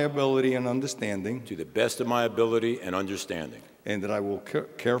best of my ability and understanding. To the best of my ability and understanding. and that I will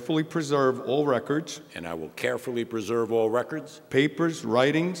carefully preserve all records, and I will carefully preserve all records, papers,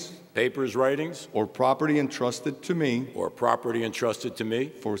 writings, or property entrusted to me,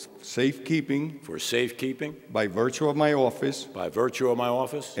 for safekeeping, by virtue of my office,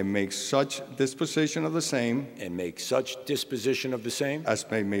 and make such disposition of the same, as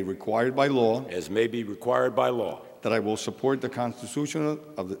may be required by law, that I will support the Constitution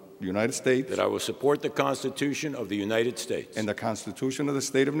of the United States, that I will support the Constitution of the United States, and the Constitution of the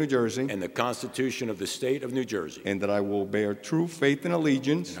State of New Jersey, and the Constitution of the State of New Jersey, and that I will bear true faith and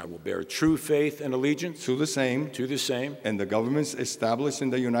allegiance, to the same, and the governments established in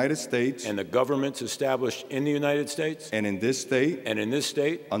the United States, and in this state,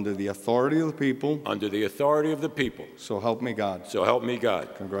 under the authority of the people, so help me God.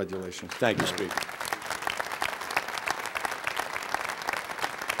 Congratulations. Thank you, Speaker.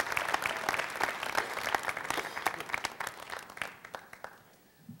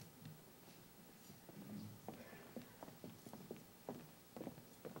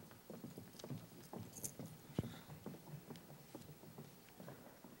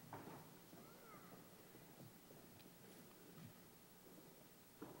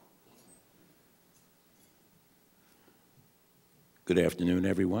 Good afternoon,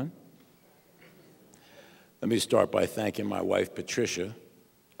 everyone. Let me start by thanking my wife, Patricia,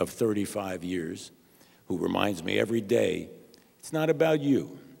 of 35 years, who reminds me every day, it's not about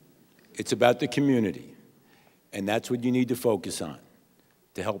you, it's about the community. And that's what you need to focus on,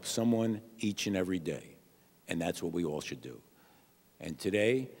 to help someone each and every day. And that's what we all should do. And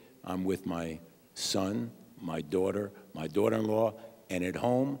today, I'm with my son, my daughter-in-law, and at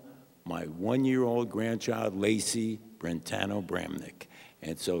home, my one-year-old grandchild, Lacey Brentano Bramnick.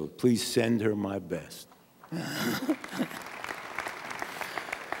 And so please send her my best.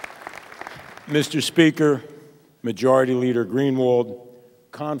 Mr. Speaker, Majority Leader Greenwald,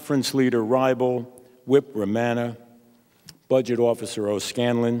 Conference Leader Rybel, Whip Romana, Budget Officer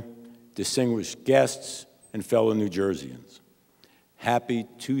O'Scanlan, distinguished guests, and fellow New Jerseyans. Happy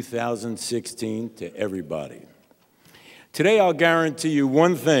 2016 to everybody. Today I'll guarantee you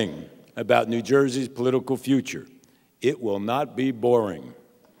one thing about New Jersey's political future. It will not be boring.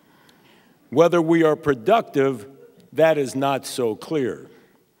 Whether we are productive, that is not so clear.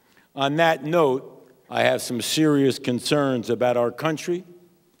 On that note, I have some serious concerns about our country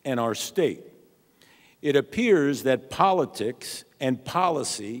and our state. It appears that politics and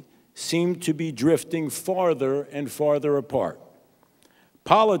policy seem to be drifting farther and farther apart.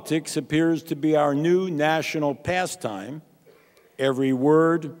 Politics appears to be our new national pastime. Every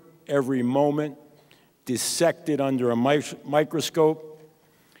word, every moment, dissected under a microscope,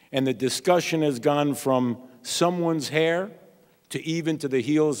 and the discussion has gone from someone's hair to even to the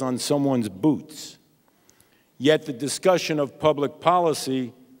heels on someone's boots. Yet the discussion of public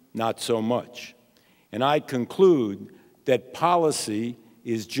policy, not so much. And I conclude that policy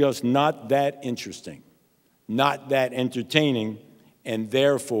is just not that interesting, not that entertaining, and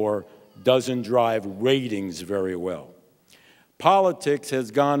therefore doesn't drive ratings very well. Politics has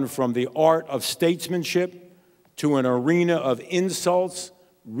gone from the art of statesmanship to an arena of insults,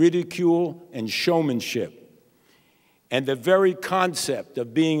 ridicule, and showmanship. And the very concept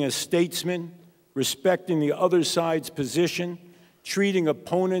of being a statesman, respecting the other side's position, treating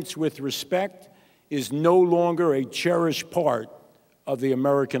opponents with respect, is no longer a cherished part of the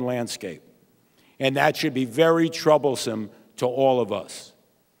American landscape. And that should be very troublesome to all of us.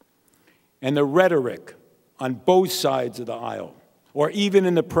 And the rhetoric on both sides of the aisle, or even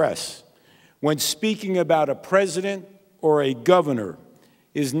in the press, when speaking about a president or a governor,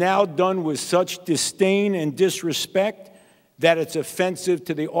 is now done with such disdain and disrespect that it's offensive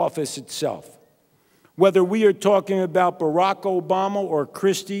to the office itself. Whether we are talking about Barack Obama or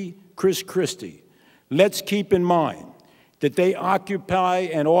Chris Christie, let's keep in mind that they occupy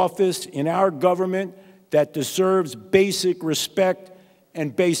an office in our government that deserves basic respect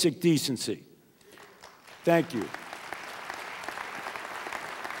and basic decency. Thank you.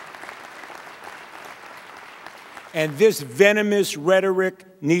 And this venomous rhetoric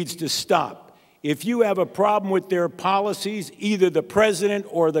needs to stop. If you have a problem with their policies, either the president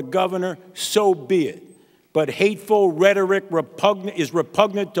or the governor, so be it. But hateful rhetoric is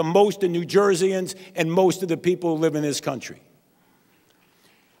repugnant to most of New Jerseyans and most of the people who live in this country.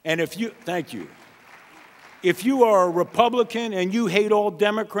 And thank you. If you are a Republican and you hate all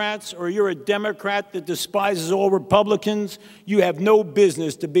Democrats, or you're a Democrat that despises all Republicans, you have no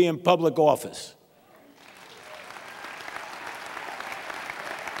business to be in public office.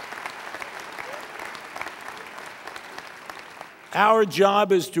 Our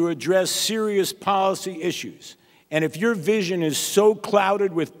job is to address serious policy issues, And if your vision is so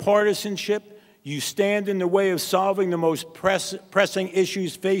clouded with partisanship, you stand in the way of solving the most pressing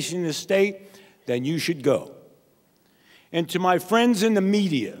issues facing the state, then you should go. And to my friends in the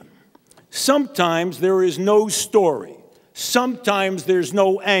media, sometimes there is no story. Sometimes there's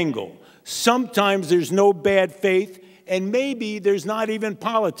no angle. Sometimes there's no bad faith, and maybe there's not even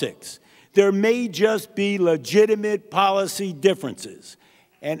politics. There may just be legitimate policy differences.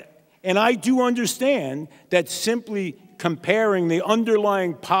 And I do understand that simply comparing the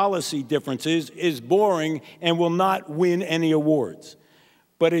underlying policy differences is boring and will not win any awards.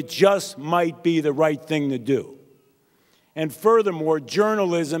 But it just might be the right thing to do. And furthermore,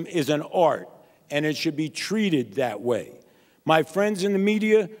 journalism is an art, and it should be treated that way. My friends in the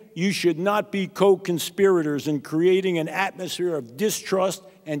media, you should not be co-conspirators in creating an atmosphere of distrust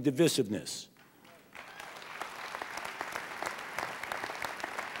and divisiveness.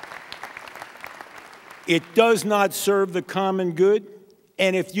 It does not serve the common good,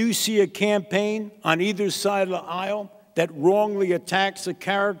 and if you see a campaign on either side of the aisle that wrongly attacks the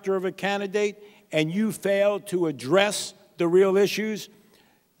character of a candidate and you fail to address the real issues,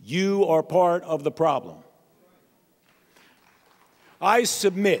 you are part of the problem. I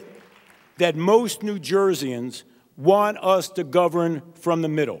submit that most New Jerseyans want us to govern from the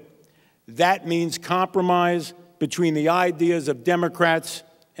middle. That means compromise between the ideas of Democrats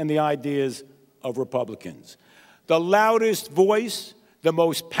and the ideas of Republicans. The loudest voice, the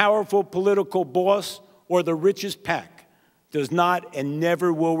most powerful political boss, or the richest PAC does not and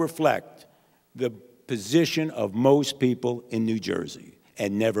never will reflect the position of most people in New Jersey,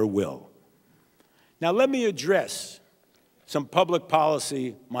 and never will. Now let me address some public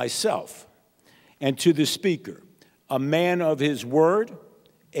policy myself, and to the Speaker, a man of his word,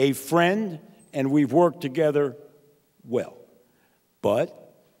 a friend, and we've worked together well. But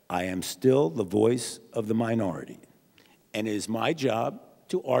I am still the voice of the minority, and it is my job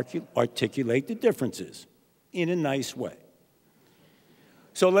to articulate the differences in a nice way.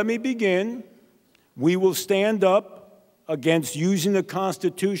 So let me begin. We will stand up against using the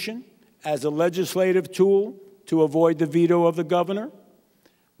Constitution as a legislative tool to avoid the veto of the governor.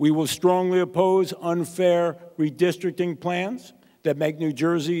 We will strongly oppose unfair redistricting plans that make New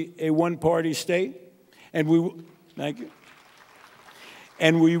Jersey a one-party state. And we will, thank you.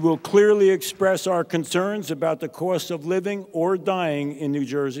 And we will clearly express our concerns about the cost of living or dying in New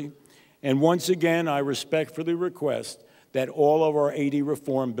Jersey. And once again, I respectfully request that all of our 80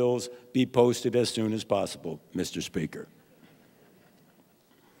 reform bills be posted as soon as possible, Mr. Speaker.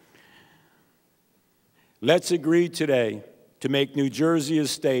 Let's agree today to make New Jersey a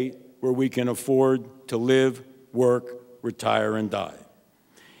state where we can afford to live, work, retire, and die.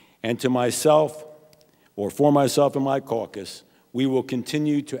 And to myself, or for myself and my caucus, we will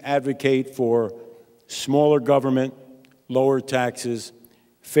continue to advocate for smaller government, lower taxes,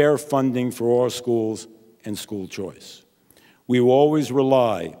 fair funding for all schools, and school choice. We will always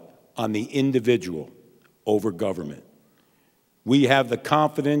rely on the individual over government. We have the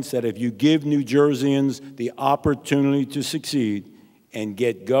confidence that if you give New Jerseyans the opportunity to succeed and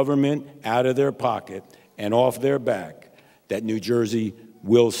get government out of their pocket and off their back, that New Jersey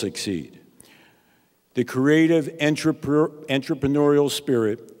will succeed. The creative entrepreneurial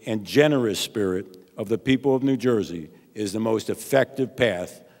spirit and generous spirit of the people of New Jersey is the most effective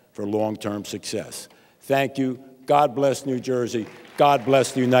path for long-term success. Thank you. God bless New Jersey. God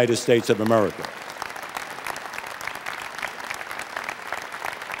bless the United States of America.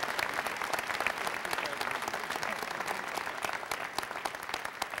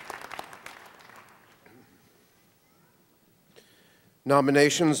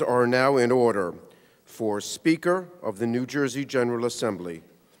 Nominations are now in order for Speaker of the New Jersey General Assembly.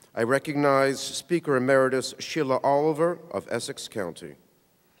 I recognize Speaker Emeritus Sheila Oliver of Essex County.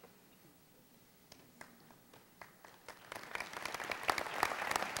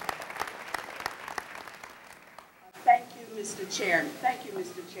 Thank you, Mr. Chairman. Thank you,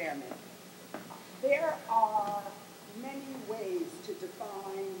 Mr. Chairman. There are many ways to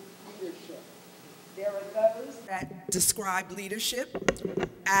define leadership. There are those that describe leadership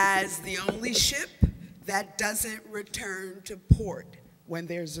as the only ship that doesn't return to port when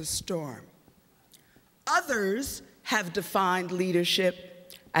there's a storm. Others have defined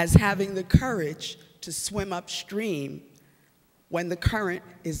leadership as having the courage to swim upstream when the current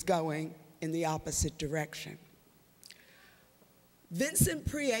is going in the opposite direction. Vincent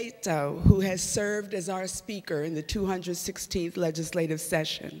Prieto, who has served as our speaker in the 216th legislative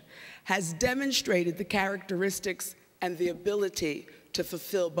session, has demonstrated the characteristics and the ability to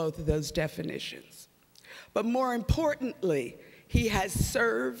fulfill both of those definitions. But more importantly, he has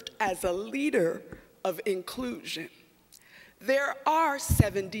served as a leader of inclusion. There are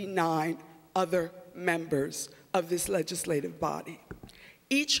 79 other members of this legislative body.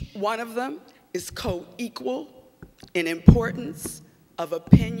 Each one of them is co-equal in importance, of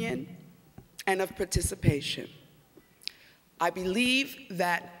opinion, and of participation. I believe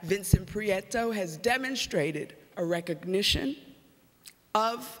that Vincent Prieto has demonstrated a recognition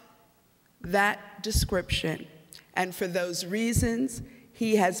of that description, and for those reasons,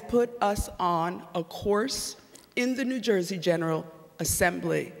 he has put us on a course in the New Jersey General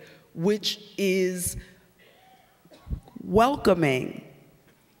Assembly, which is welcoming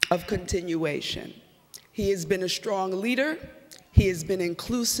of continuation. He has been a strong leader, he has been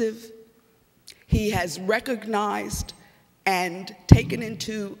inclusive, he has recognized and taken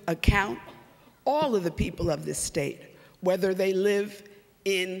into account all of the people of this state, whether they live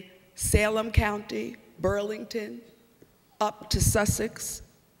in Salem County, Burlington, up to Sussex,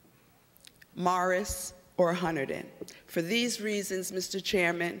 Morris, or Hunterdon. For these reasons, Mr.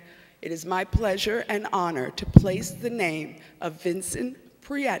 Chairman, it is my pleasure and honor to place the name of Vincent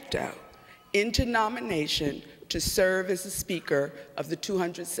Prieto into nomination to serve as the Speaker of the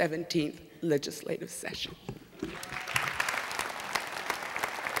 217th Legislative Session.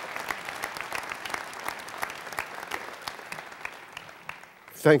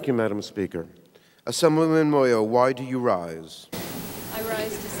 Thank you, Madam Speaker. Assemblyman Moyo, why do you rise? I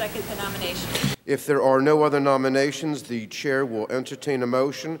rise to second the nomination. If there are no other nominations, the chair will entertain a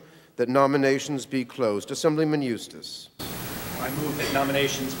motion that nominations be closed. Assemblyman Eustace. I move that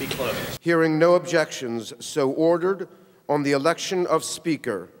nominations be closed. Hearing no objections, so ordered. On the election of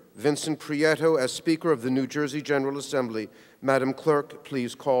Speaker, Vincent Prieto as Speaker of the New Jersey General Assembly, Madam Clerk,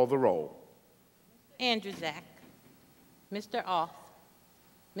 please call the roll. Andrew Zach, Mr. Oth,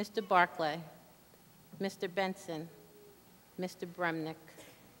 Mr. Barclay, Mr. Benson, Mr. Bremnick,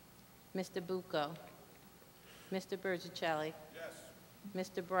 Mr. Bucco, Mr. Bergicelli, Yes.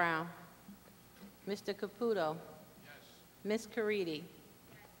 Mr. Brown, Mr. Caputo, Ms. Caridi,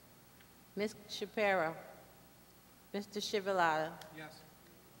 Ms. Shapiro, Mr. Shivalata, Yes.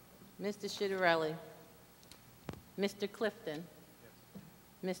 Mr. Schidarelli, Mr. Clifton,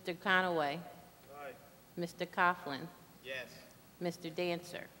 Mr. Conaway, Mr. Coughlin, Yes. Mr.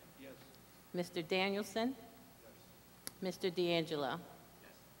 Dancer, Yes. Mr. Danielson, Mr. D'Angelo,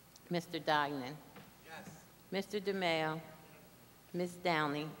 Mr. Dagnan, Mr. DeMeo, Ms.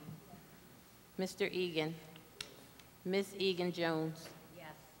 Downey, Mr. Egan, Ms. Egan Jones,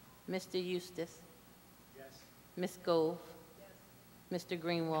 Mr. Eustace, Ms. Gove, Mr.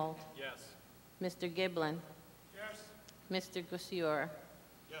 Greenwald, Mr. Giblin, Mr. Gusiora,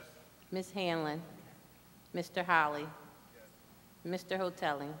 Ms. Hanlon, Mr. Holly, Mr.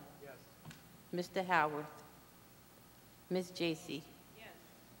 Hotelling, Mr. Howarth, Ms. Jacey,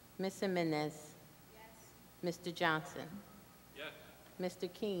 Ms. Jimenez, Mr. Johnson,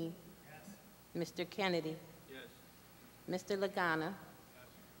 Mr. Keene, Mr. Kennedy, Mr. Lagana,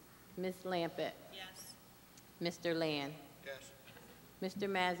 Ms. Lampett, Mr. Land, Mr.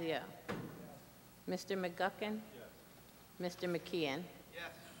 Mazzio, Mr. McGuckin, Mr. McKeon,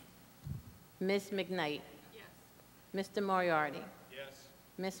 Ms. McKnight, Mr. Moriarty,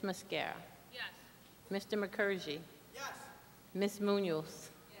 Ms. Mascara, Mr. McCurgy, Ms. Munoz,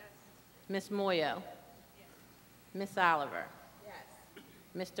 Ms. Moyo, Ms. Oliver,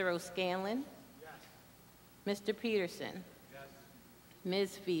 Mr. O'Scanlan, Mr. Peterson,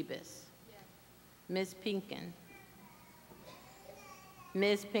 Ms. Phoebus, Ms. Pinkin,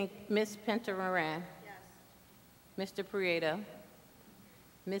 Ms. Pinter-Moran, Mr. Prieto,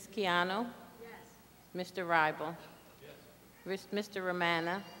 Ms. Chiano, Mr. Ribel, Mr.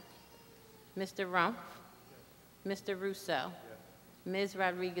 Romana, Mr. Rumpf, Mr. Russo, Ms.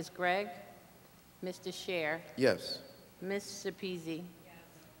 Rodriguez-Gregg, Mr. Scher, Yes. Ms. Sapezi,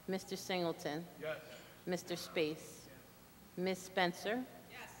 Mr. Singleton, Mr. Space, Ms. Spencer,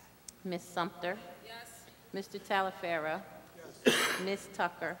 Ms. Sumter, Mr. Talaferro, Ms.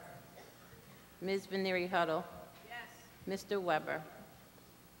 Tucker, Ms. Veneri Huddle, Mr. Weber,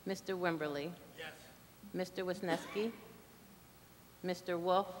 Mr. Wimberly, Mr. Wisniewski, Mr.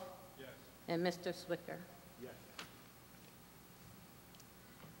 Wolf, and Mr. Swicker.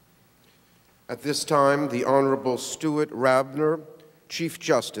 At this time, the Honorable Stuart Rabner, Chief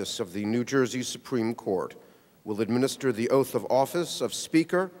Justice of the New Jersey Supreme Court, will administer the oath of office of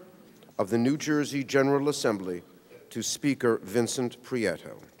Speaker of the New Jersey General Assembly to Speaker Vincent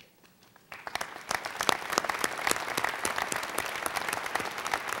Prieto.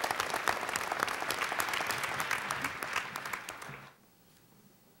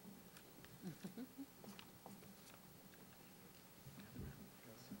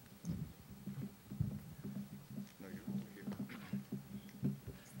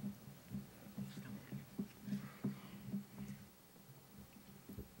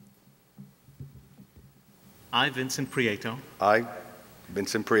 I, Vincent Prieto, I,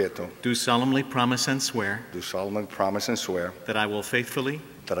 Vincent Prieto, do solemnly promise and swear do solemnly promise and swear that I will faithfully,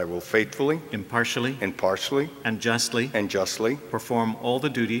 impartially, and justly perform all the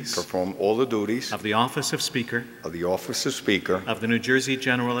duties of the office of Speaker of of the New Jersey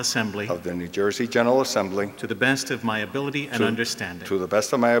General Assembly to the best of my ability and understanding. to the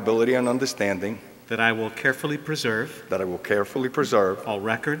best of my ability and understanding, That I will carefully preserve all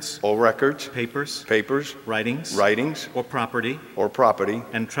records, papers, writings, or property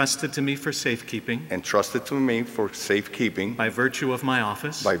entrusted to me for safekeeping by virtue of my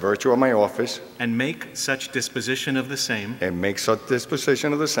office, and make such disposition of the same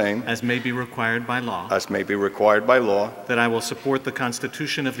as may be required by law. That I will support the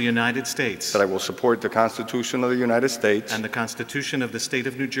Constitution of the United States that I will support the Constitution of the United States and the Constitution of the State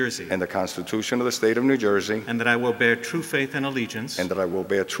of New Jersey. and the Constitution of the State of New Jersey, And that I will bear true faith and allegiance and that I will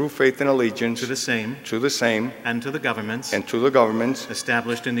bear true faith and allegiance to the same and to the governments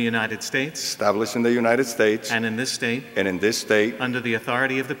established in the United States and in this state under the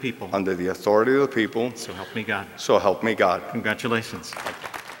authority of the people. So help me God. So help me God. Congratulations.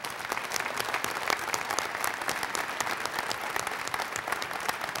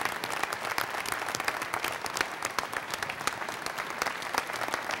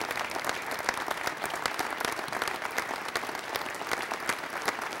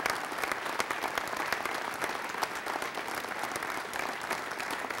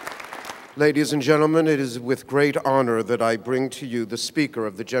 Ladies and gentlemen, it is with great honor that I bring to you the Speaker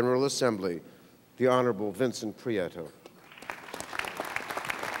of the General Assembly, the Honorable Vincent Prieto.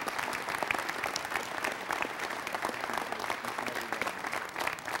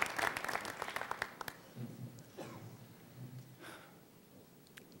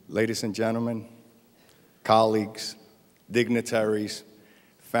 Ladies and gentlemen, colleagues, dignitaries,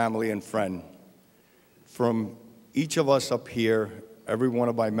 family and friend, from each of us up here, every one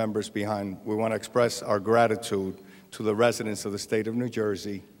of my members behind, we want to express our gratitude to the residents of the state of New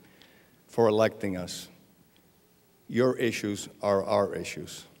Jersey for electing us. Your issues are our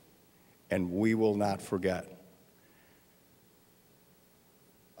issues, and we will not forget.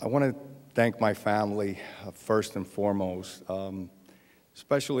 I want to thank my family first and foremost,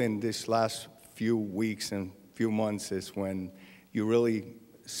 especially in this last few weeks and few months is when you really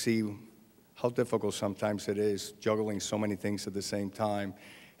see how difficult sometimes it is juggling so many things at the same time,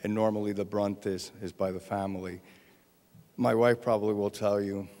 and normally the brunt is by the family. My wife probably will tell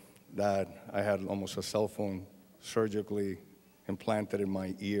you that I had almost a cell phone surgically implanted in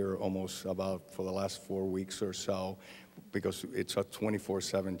my ear almost about for the last 4 weeks or so, because it's a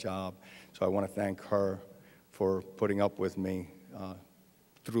 24/7 job. So I want to thank her for putting up with me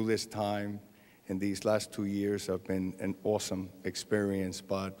through this time. And these last 2 years have been an awesome experience,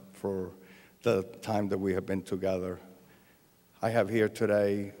 but for the time that we have been together. I have here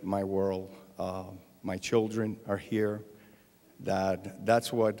today my world. My children are here.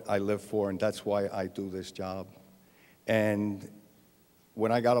 That's what I live for, and that's why I do this job. And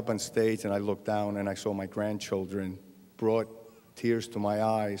when I got up on stage and I looked down and I saw my grandchildren, brought tears to my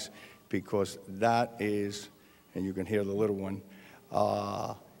eyes, because that is, and you can hear the little one,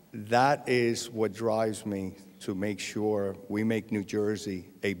 that is what drives me to make sure we make New Jersey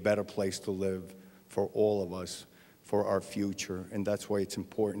a better place to live for all of us, for our future, and that's why it's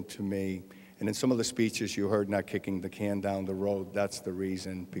important to me. And in some of the speeches you heard, not kicking the can down the road, that's the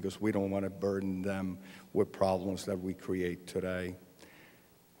reason, because we don't want to burden them with problems that we create today.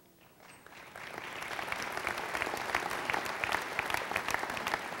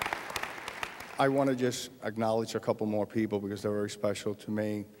 I want to just acknowledge a couple more people because they're very special to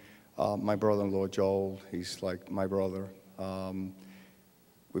me. My brother-in-law, Joel, he's like my brother.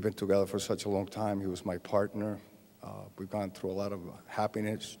 We've been together for such a long time. He was my partner. We've gone through a lot of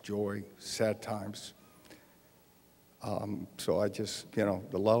happiness, joy, sad times. So I just,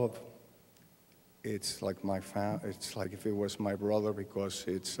 the love, it's like it's like if it was my brother, because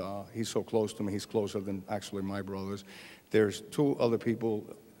he's so close to me. He's closer than actually my brothers. There's 2 other people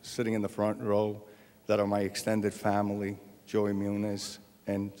sitting in the front row that are my extended family, Joey Muniz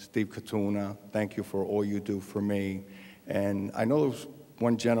and Steve Katuna. Thank you for all you do for me. And I know there was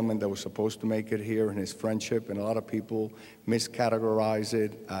one gentleman that was supposed to make it here in his friendship, and a lot of people miscategorize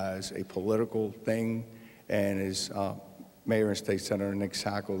it as a political thing, and his mayor and state senator, Nick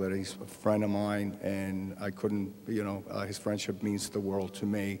Sacco, that he's a friend of mine, and I couldn't, his friendship means the world to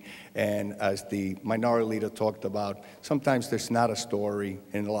me. And as the minority leader talked about, sometimes there's not a story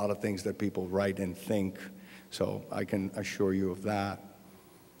in a lot of things that people write and think, so I can assure you of that.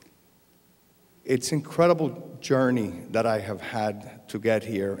 It's an incredible journey that I have had to get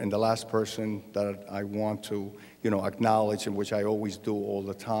here, and the last person that I want to, acknowledge, and which I always do all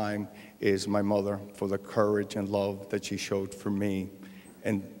the time, is my mother, for the courage and love that she showed for me,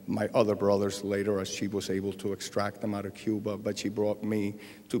 and my other brothers later, as she was able to extract them out of Cuba, but she brought me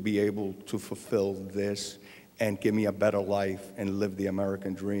to be able to fulfill this and give me a better life and live the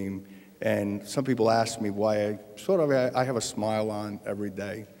American dream. And some people ask me why I have a smile on every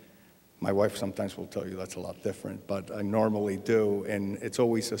day. My wife sometimes will tell you that's a lot different, but I normally do, and it's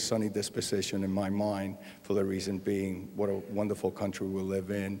always a sunny disposition in my mind, for the reason being what a wonderful country we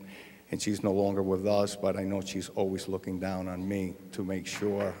live in. And she's no longer with us, but I know she's always looking down on me to make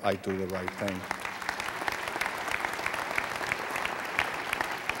sure I do the right thing.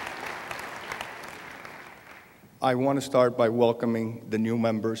 I want to start by welcoming the new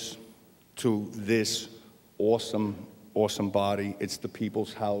members to this awesome, awesome body. It's the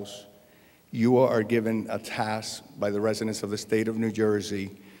People's House. You are given a task by the residents of the state of New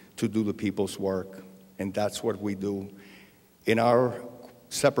Jersey to do the people's work, and that's what we do. In our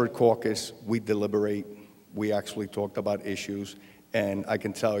separate caucus, we deliberate. We actually talked about issues, and I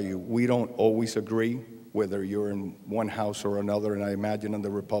can tell you, we don't always agree, whether you're in one house or another, and I imagine on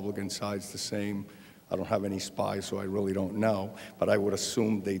the Republican side's the same. I don't have any spies, so I really don't know, but I would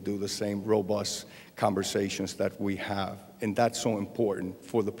assume they do the same robust conversations that we have. And that's so important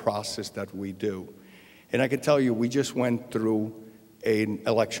for the process that we do. And I can tell you, we just went through an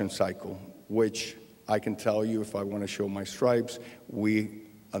election cycle, which I can tell you, if I want to show my stripes, we,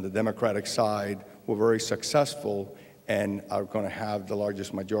 on the Democratic side, were very successful and are going to have the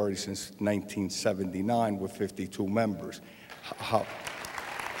largest majority since 1979 with 52 members.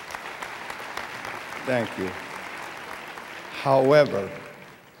 Thank you. However,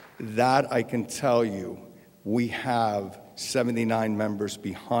 that I can tell you, we have 79 members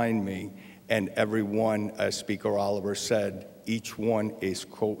behind me, and everyone, as Speaker Oliver said, each one is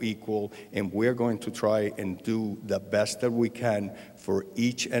co-equal, and we're going to try and do the best that we can for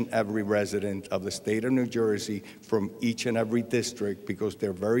each and every resident of the state of New Jersey from each and every district, because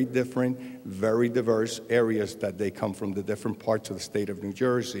they're very different, very diverse areas that they come from, the different parts of the state of New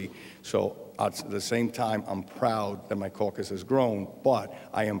Jersey. So at the same time, I'm proud that my caucus has grown, but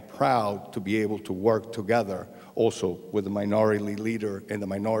I am proud to be able to work together also with the minority leader and the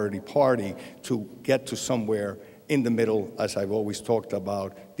minority party to get to somewhere in the middle. As I've always talked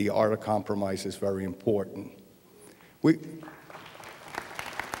about, the art of compromise is very important.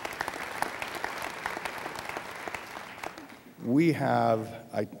 We have,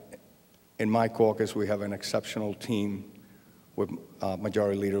 in my caucus, we have an exceptional team with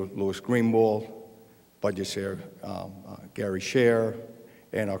Majority Leader Louis Greenwald, Budget Chair Gary Scher,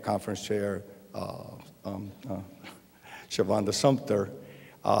 and our Conference Chair Shavonda Sumter,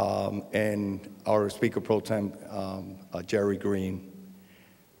 and our Speaker Pro Tem Jerry Green.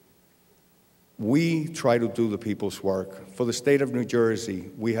 We try to do the people's work. For the state of New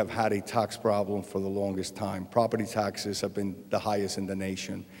Jersey, we have had a tax problem for the longest time. Property taxes have been the highest in the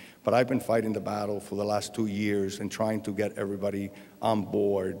nation. But I've been fighting the battle for the last 2 years and trying to get everybody on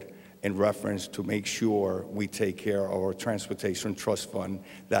board in reference to make sure we take care of our Transportation Trust Fund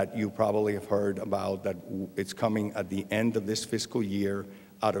that you probably have heard about, that it's coming at the end of this fiscal year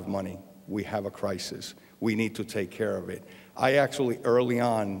out of money. We have a crisis. We need to take care of it. I actually early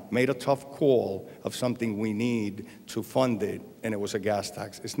on made a tough call of something we need to fund it, and it was a gas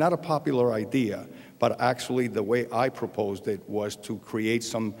tax. It's not a popular idea, but actually the way I proposed it was to create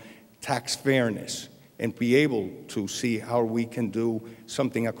some tax fairness and be able to see how we can do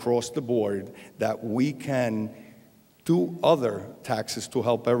something across the board, that we can do other taxes to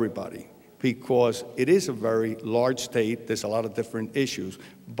help everybody. Because it is a very large state, there's a lot of different issues,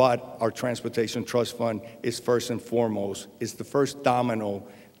 but our Transportation Trust Fund is first and foremost, is the first domino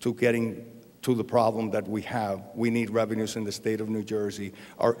to getting to the problem that we have. We need revenues in the state of New Jersey.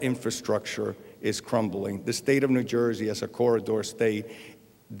 Our infrastructure is crumbling. The state of New Jersey as a corridor state,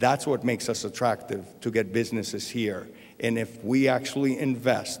 that's what makes us attractive to get businesses here. And if we actually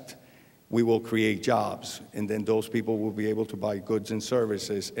invest, we will create jobs, and then those people will be able to buy goods and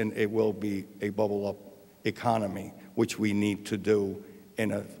services, and it will be a bubble-up economy, which we need to do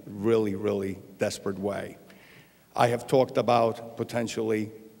in a really, really desperate way. I have talked about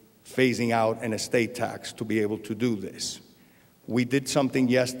potentially phasing out an estate tax to be able to do this. We did something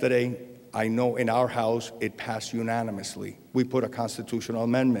yesterday. I know in our House it passed unanimously. We put a constitutional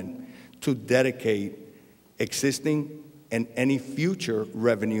amendment to dedicate existing and any future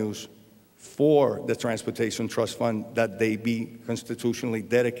revenues for the Transportation Trust Fund, that they be constitutionally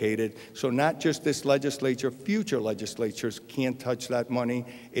dedicated. So not just this legislature, future legislatures can't touch that money.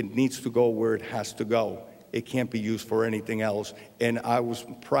 It needs to go where it has to go. It can't be used for anything else. And I was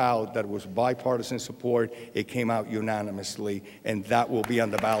proud that it was bipartisan support. It came out unanimously, and that will be on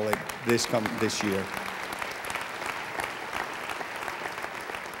the ballot this year.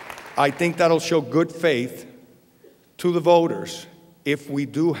 I think that'll show good faith to the voters if we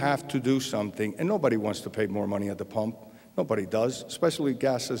do have to do something. And nobody wants to pay more money at the pump. Nobody does, especially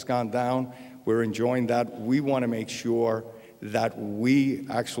gas has gone down. We're enjoying that. We want to make sure that we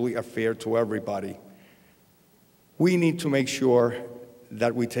actually are fair to everybody. We need to make sure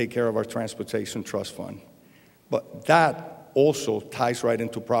that we take care of our Transportation Trust Fund. But that also ties right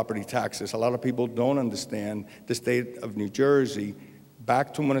into property taxes. A lot of people don't understand the state of New Jersey,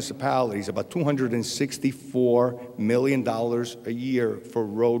 back to municipalities, about $264 million a year for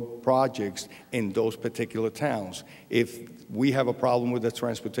road projects in those particular towns. If we have a problem with the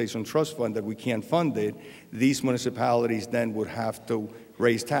Transportation Trust Fund that we can't fund it, these municipalities then would have to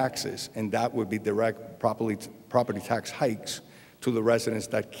raise taxes, and that would be direct property tax hikes to the residents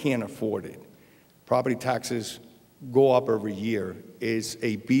that can't afford it. Property taxes go up every year. It's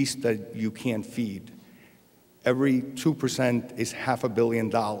a beast that you can't feed. Every 2% is $500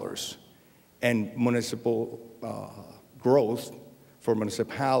 million, and municipal growth for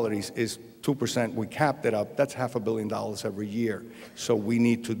municipalities is 2%. We capped it up. That's $500 million every year. So we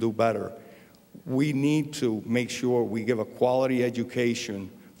need to do better. We need to make sure we give a quality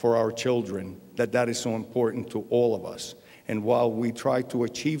education for our children, that is so important to all of us. And while we try to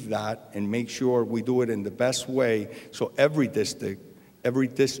achieve that and make sure we do it in the best way, so every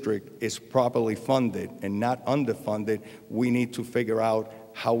district is properly funded and not underfunded, we need to figure out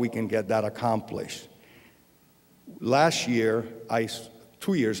how we can get that accomplished. Last year,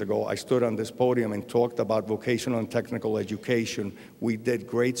 2 years ago, I stood on this podium and talked about vocational and technical education. We did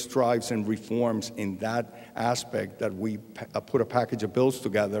great strides and reforms in that aspect, that we put a package of bills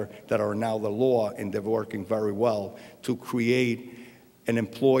together that are now the law, and they're working very well to create an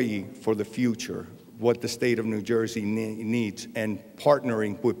employee for the future, what the state of New Jersey needs, and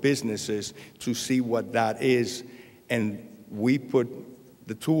partnering with businesses to see what that is. And we put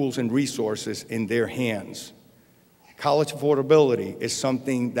the tools and resources in their hands. College affordability is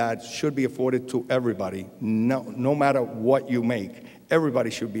something that should be afforded to everybody, no matter what you make.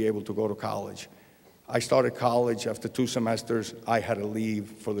 Everybody should be able to go to college. I started college after 2 semesters. I had to leave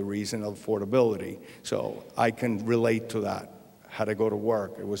for the reason of affordability. So I can relate to that. Had to go to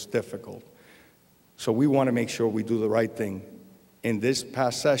work. It was difficult. So we want to make sure we do the right thing. In this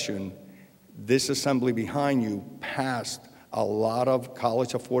past session, this assembly behind you passed a lot of college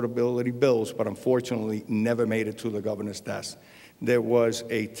affordability bills, but unfortunately never made it to the governor's desk. There was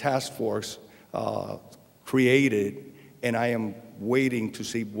a task force created, and I am waiting to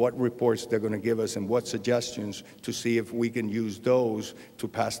see what reports they're going to give us and what suggestions to see if we can use those to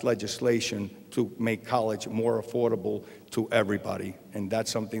pass legislation to make college more affordable to everybody, and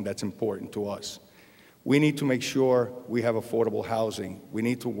that's something that's important to us. We need to make sure we have affordable housing. We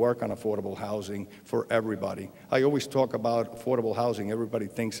need to work on affordable housing for everybody. I always talk about affordable housing. Everybody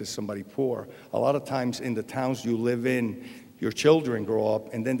thinks it's somebody poor. A lot of times in the towns you live in, your children grow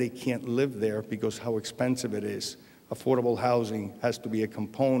up and then they can't live there because how expensive it is. Affordable housing has to be a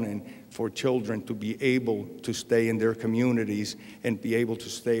component for children to be able to stay in their communities and be able to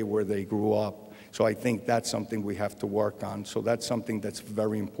stay where they grew up. So I think that's something we have to work on. So that's something that's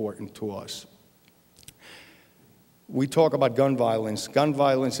very important to us. We talk about gun violence. Gun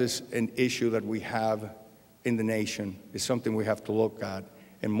violence is an issue that we have in the nation. It's something we have to look at.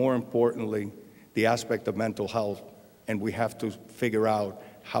 And more importantly, the aspect of mental health. And we have to figure out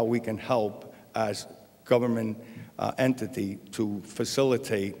how we can help as government entity to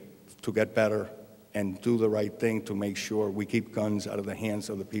facilitate, to get better and do the right thing to make sure we keep guns out of the hands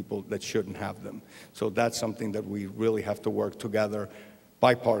of the people that shouldn't have them. So that's something that we really have to work together,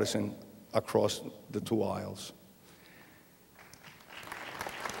 bipartisan, across the 2 aisles.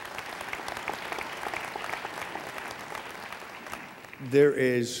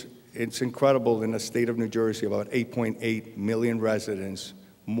 It's incredible, in the state of New Jersey, about 8.8 million residents,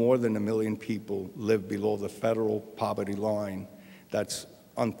 more than 1 million people live below the federal poverty line. That's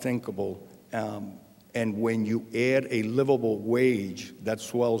unthinkable. And when you add a livable wage, that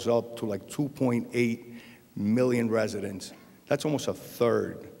swells up to like 2.8 million residents. That's almost a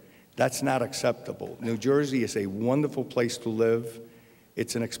third. That's not acceptable. New Jersey is a wonderful place to live.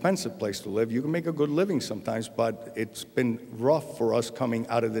 It's an expensive place to live. You can make a good living sometimes, but it's been rough for us coming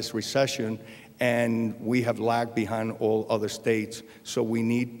out of this recession, and we have lagged behind all other states. So we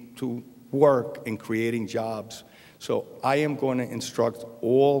need to work in creating jobs. So I am going to instruct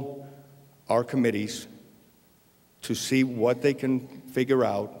all our committees to see what they can figure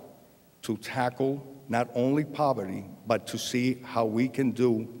out to tackle not only poverty, but to see how we can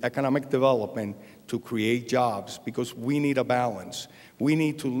do economic development to create jobs, because we need a balance. We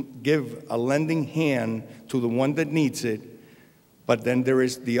need to give a lending hand to the one that needs it, but then there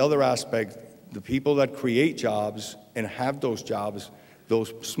is the other aspect, the people that create jobs and have those jobs,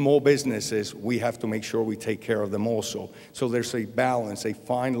 those small businesses, we have to make sure we take care of them also. So there's a balance, a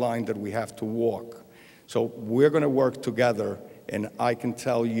fine line that we have to walk. So we're going to work together, and I can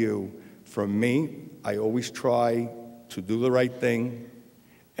tell you, from me, I always try to do the right thing,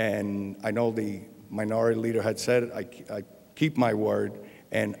 and I know the minority leader had said it, I keep my word,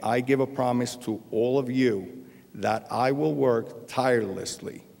 and I give a promise to all of you that I will work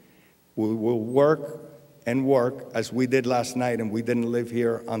tirelessly. We will work and work as we did last night, and we didn't live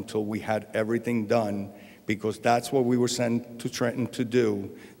here until we had everything done, because that's what we were sent to Trenton to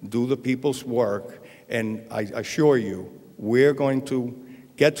do the people's work. And I assure you, we're going to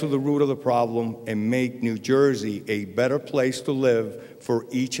get to the root of the problem and make New Jersey a better place to live for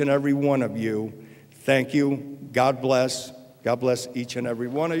each and every one of you. Thank you. God bless. God bless each and every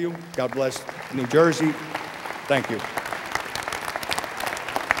one of you. God bless New Jersey. Thank you.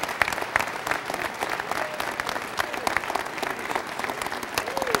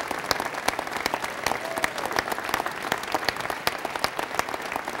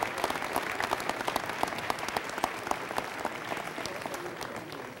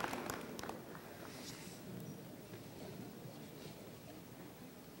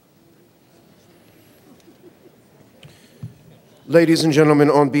 Ladies and gentlemen,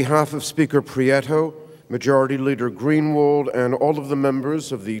 on behalf of Speaker Prieto, Majority Leader Greenwald, and all of the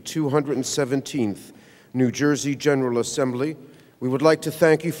members of the 217th New Jersey General Assembly, we would like to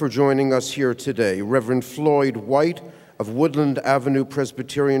thank you for joining us here today. Reverend Floyd White of Woodland Avenue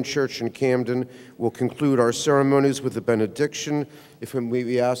Presbyterian Church in Camden will conclude our ceremonies with a benediction. If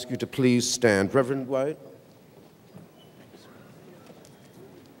we ask you to please stand. Reverend White.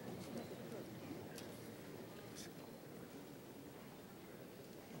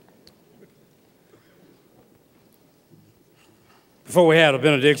 Before we have a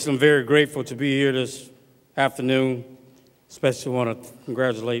benediction, I'm very grateful to be here this afternoon. Especially want to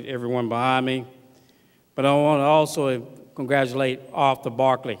congratulate everyone behind me. But I want to also congratulate Arthur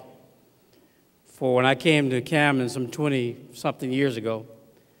Barkley. For when I came to Camden some 20-something years ago,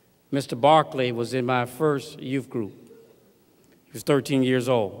 Mr. Barkley was in my first youth group. He was 13 years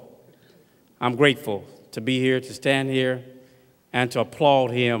old. I'm grateful to be here, to stand here, and to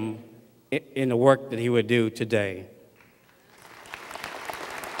applaud him in the work that he would do today.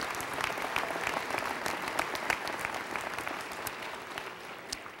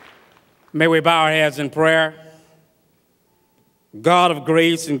 May we bow our heads in prayer. God of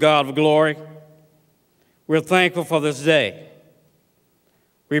grace and God of glory, we're thankful for this day.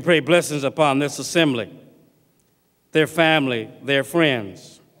 We pray blessings upon this assembly, their family, their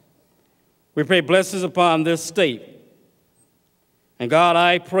friends. We pray blessings upon this state. And God,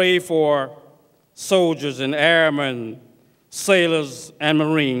 I pray for soldiers and airmen, sailors and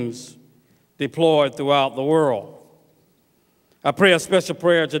Marines deployed throughout the world. I pray a special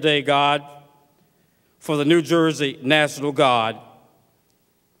prayer today, God, for the New Jersey National Guard.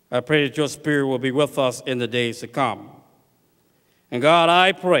 I pray that your spirit will be with us in the days to come. And God,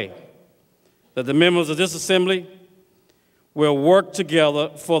 I pray that the members of this assembly will work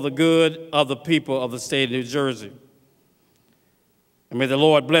together for the good of the people of the state of New Jersey. And may the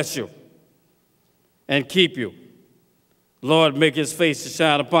Lord bless you and keep you. Lord, make his face to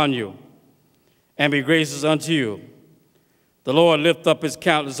shine upon you and be gracious unto you. The Lord lift up his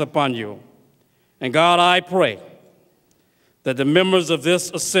countenance upon you. And God, I pray that the members of this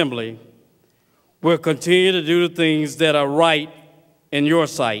assembly will continue to do the things that are right in your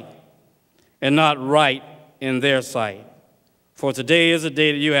sight and not right in their sight. For today is the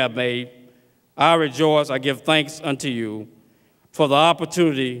day that you have made. I rejoice, I give thanks unto you for the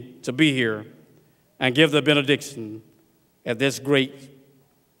opportunity to be here and give the benediction at this great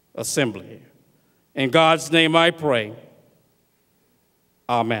assembly. In God's name I pray.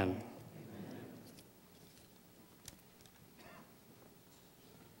 Amen.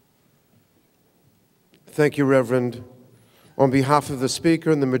 Thank you, Reverend. On behalf of the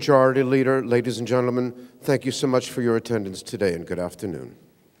Speaker and the Majority Leader, ladies and gentlemen, thank you so much for your attendance today, and good afternoon.